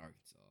nervous about Arkansas.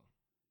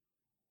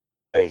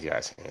 I think you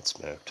guys can get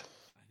smoked.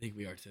 I think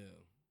we are too.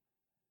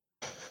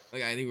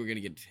 Like I think we're gonna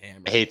get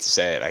hammered. I hate to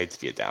say it. I hate to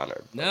be a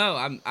downer. But...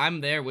 No,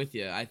 I'm there with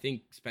you. I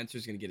think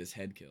Spencer's gonna get his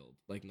head killed,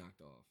 like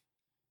knocked off.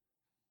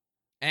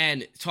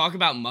 And talk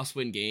about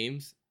must-win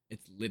games.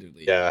 It's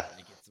literally like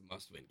it's a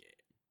must-win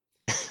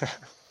game.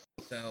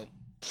 So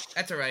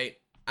that's all right.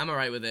 I'm all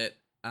right with it.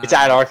 It's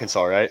at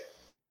Arkansas, right?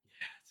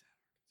 Yeah, it's at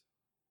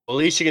Arkansas. Well,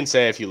 at least you can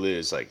say if you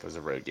lose, like it was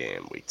a road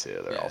game week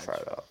 2, they're all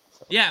fired up.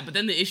 So. Yeah, but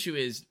then the issue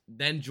is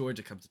then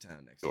Georgia comes to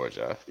town next.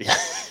 Georgia. Yeah.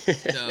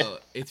 So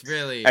it's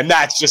really and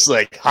that's just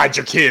like hide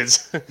your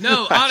kids.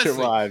 No, hide honestly.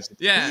 your wives.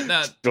 Yeah,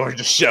 no.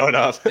 Georgia's showing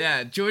up.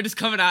 Yeah, Georgia's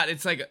coming out.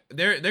 It's like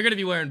they're gonna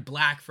be wearing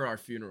black for our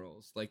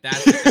funerals. Like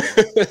that's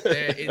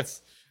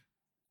it's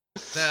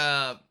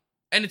the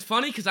and it's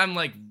funny because I'm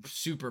like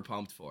super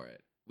pumped for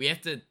it. We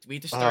have to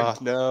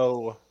start.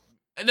 No,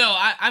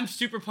 I'm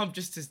super pumped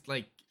just to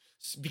like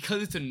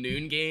because it's a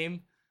noon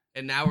game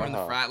and now we're in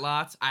the frat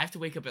lots. I have to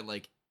wake up at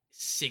like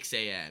 6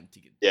 a.m. to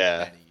get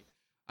ready.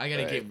 I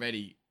gotta get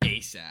ready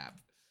ASAP.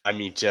 I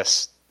mean,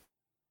 just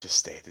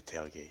stay at the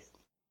tailgate.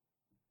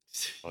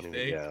 Don't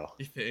even go.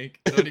 You think?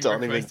 Don't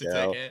even request a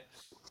ticket.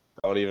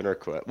 Don't even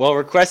request. Well,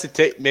 request a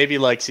ticket maybe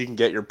like so you can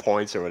get your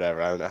points or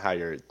whatever. I don't know how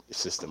your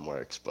system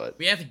works, but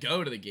we have to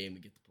go to the game to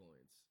get the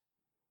points.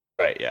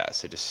 Right. Yeah.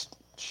 So just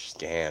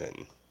scan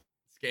and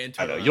scan.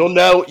 I know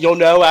you'll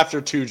know after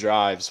 2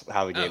 drives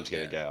how the game's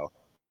gonna go.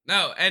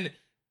 No, and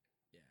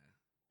yeah,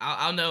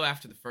 I'll know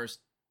after the first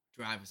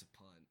drive is a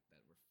punt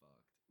that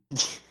we're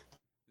fucked.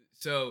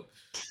 So,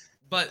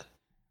 but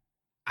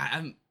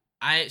I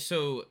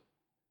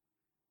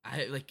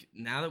like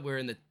now that we're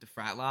in the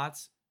frat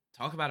lots,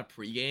 talk about a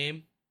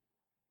pregame.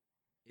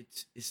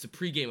 It's the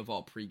pregame of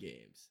all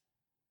pregames,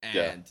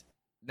 and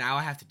now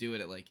I have to do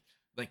it at like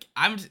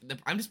I'm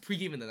just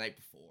pregaming the night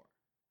before,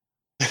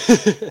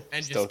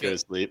 and just don't go to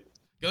sleep.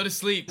 Go to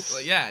sleep.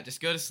 Well, yeah,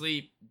 just go to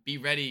sleep. Be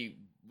ready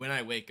when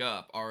I wake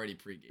up. Already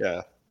pregame.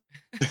 Yeah.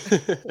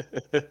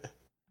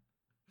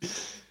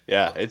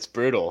 Yeah, it's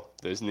brutal.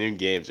 Those noon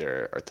games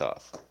are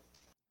tough.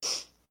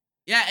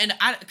 Yeah, and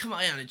come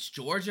on, it's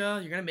Georgia.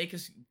 You're gonna make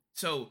us.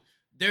 So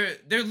they're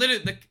literally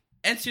the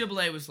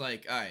NCAA was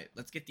like, all right,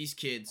 let's get these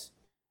kids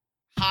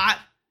hot,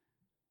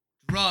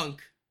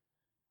 drunk,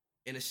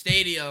 in a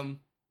stadium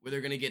where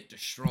they're gonna get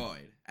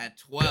destroyed at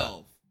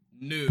 12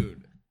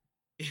 noon.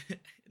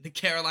 The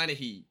Carolina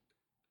Heat.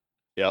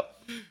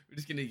 Yep.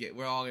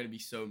 We're all gonna be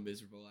so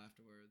miserable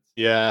afterwards.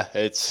 Yeah,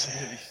 it's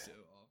gonna be so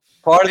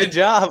awful. Part of the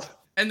job.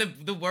 And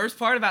the worst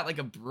part about like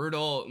a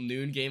brutal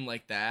noon game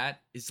like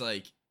that is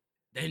like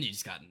then you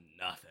just got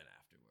nothing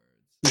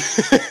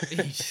afterwards.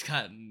 You just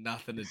got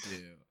nothing to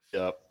do.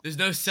 Yep. There's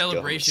no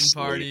celebration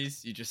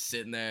parties. You're just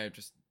sitting there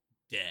just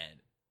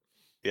dead.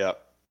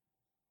 Yep.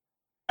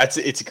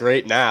 It's a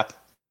great nap.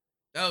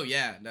 Oh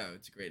yeah, no,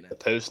 it's a great The nap.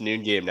 post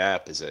noon game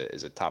nap is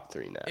a top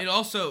 3 nap.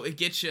 It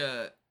gets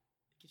you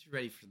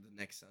ready for the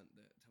next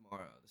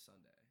tomorrow, the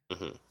Sunday.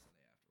 Mm-hmm. Sunday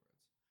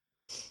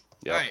afterwards.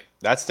 Yep. All right.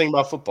 That's the thing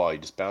about football. You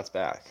just bounce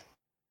back.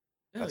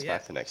 Oh Bounce yeah.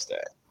 back the next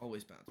day.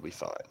 Always bounce. You'll be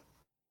fine.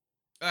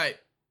 All right.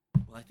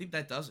 Well, I think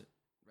that does it,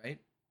 right?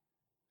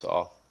 That's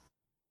all.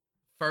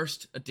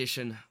 First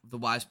edition of the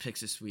Wise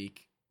Picks this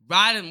week.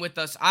 Riding with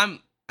us. I'm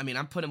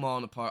putting them all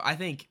in the par. I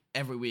think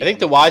every week. I think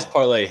the Wise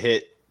parlay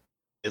hit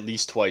at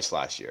least twice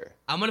last year.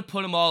 I'm gonna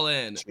put them all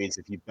in. Which means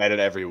if you bet it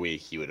every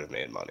week, you would have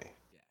made money.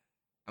 Yeah.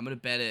 I'm gonna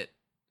bet it.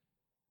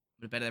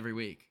 I'm gonna bet it every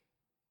week.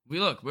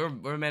 We're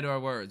a man to our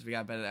words. We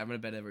got bet it. I'm gonna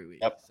bet every week.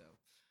 Yep. So,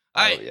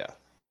 all right. Yeah.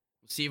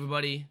 We'll see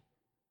everybody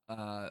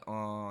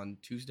on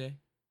Tuesday.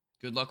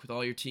 Good luck with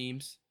all your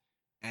teams,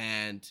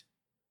 and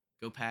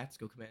go Pats,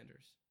 go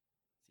Commanders.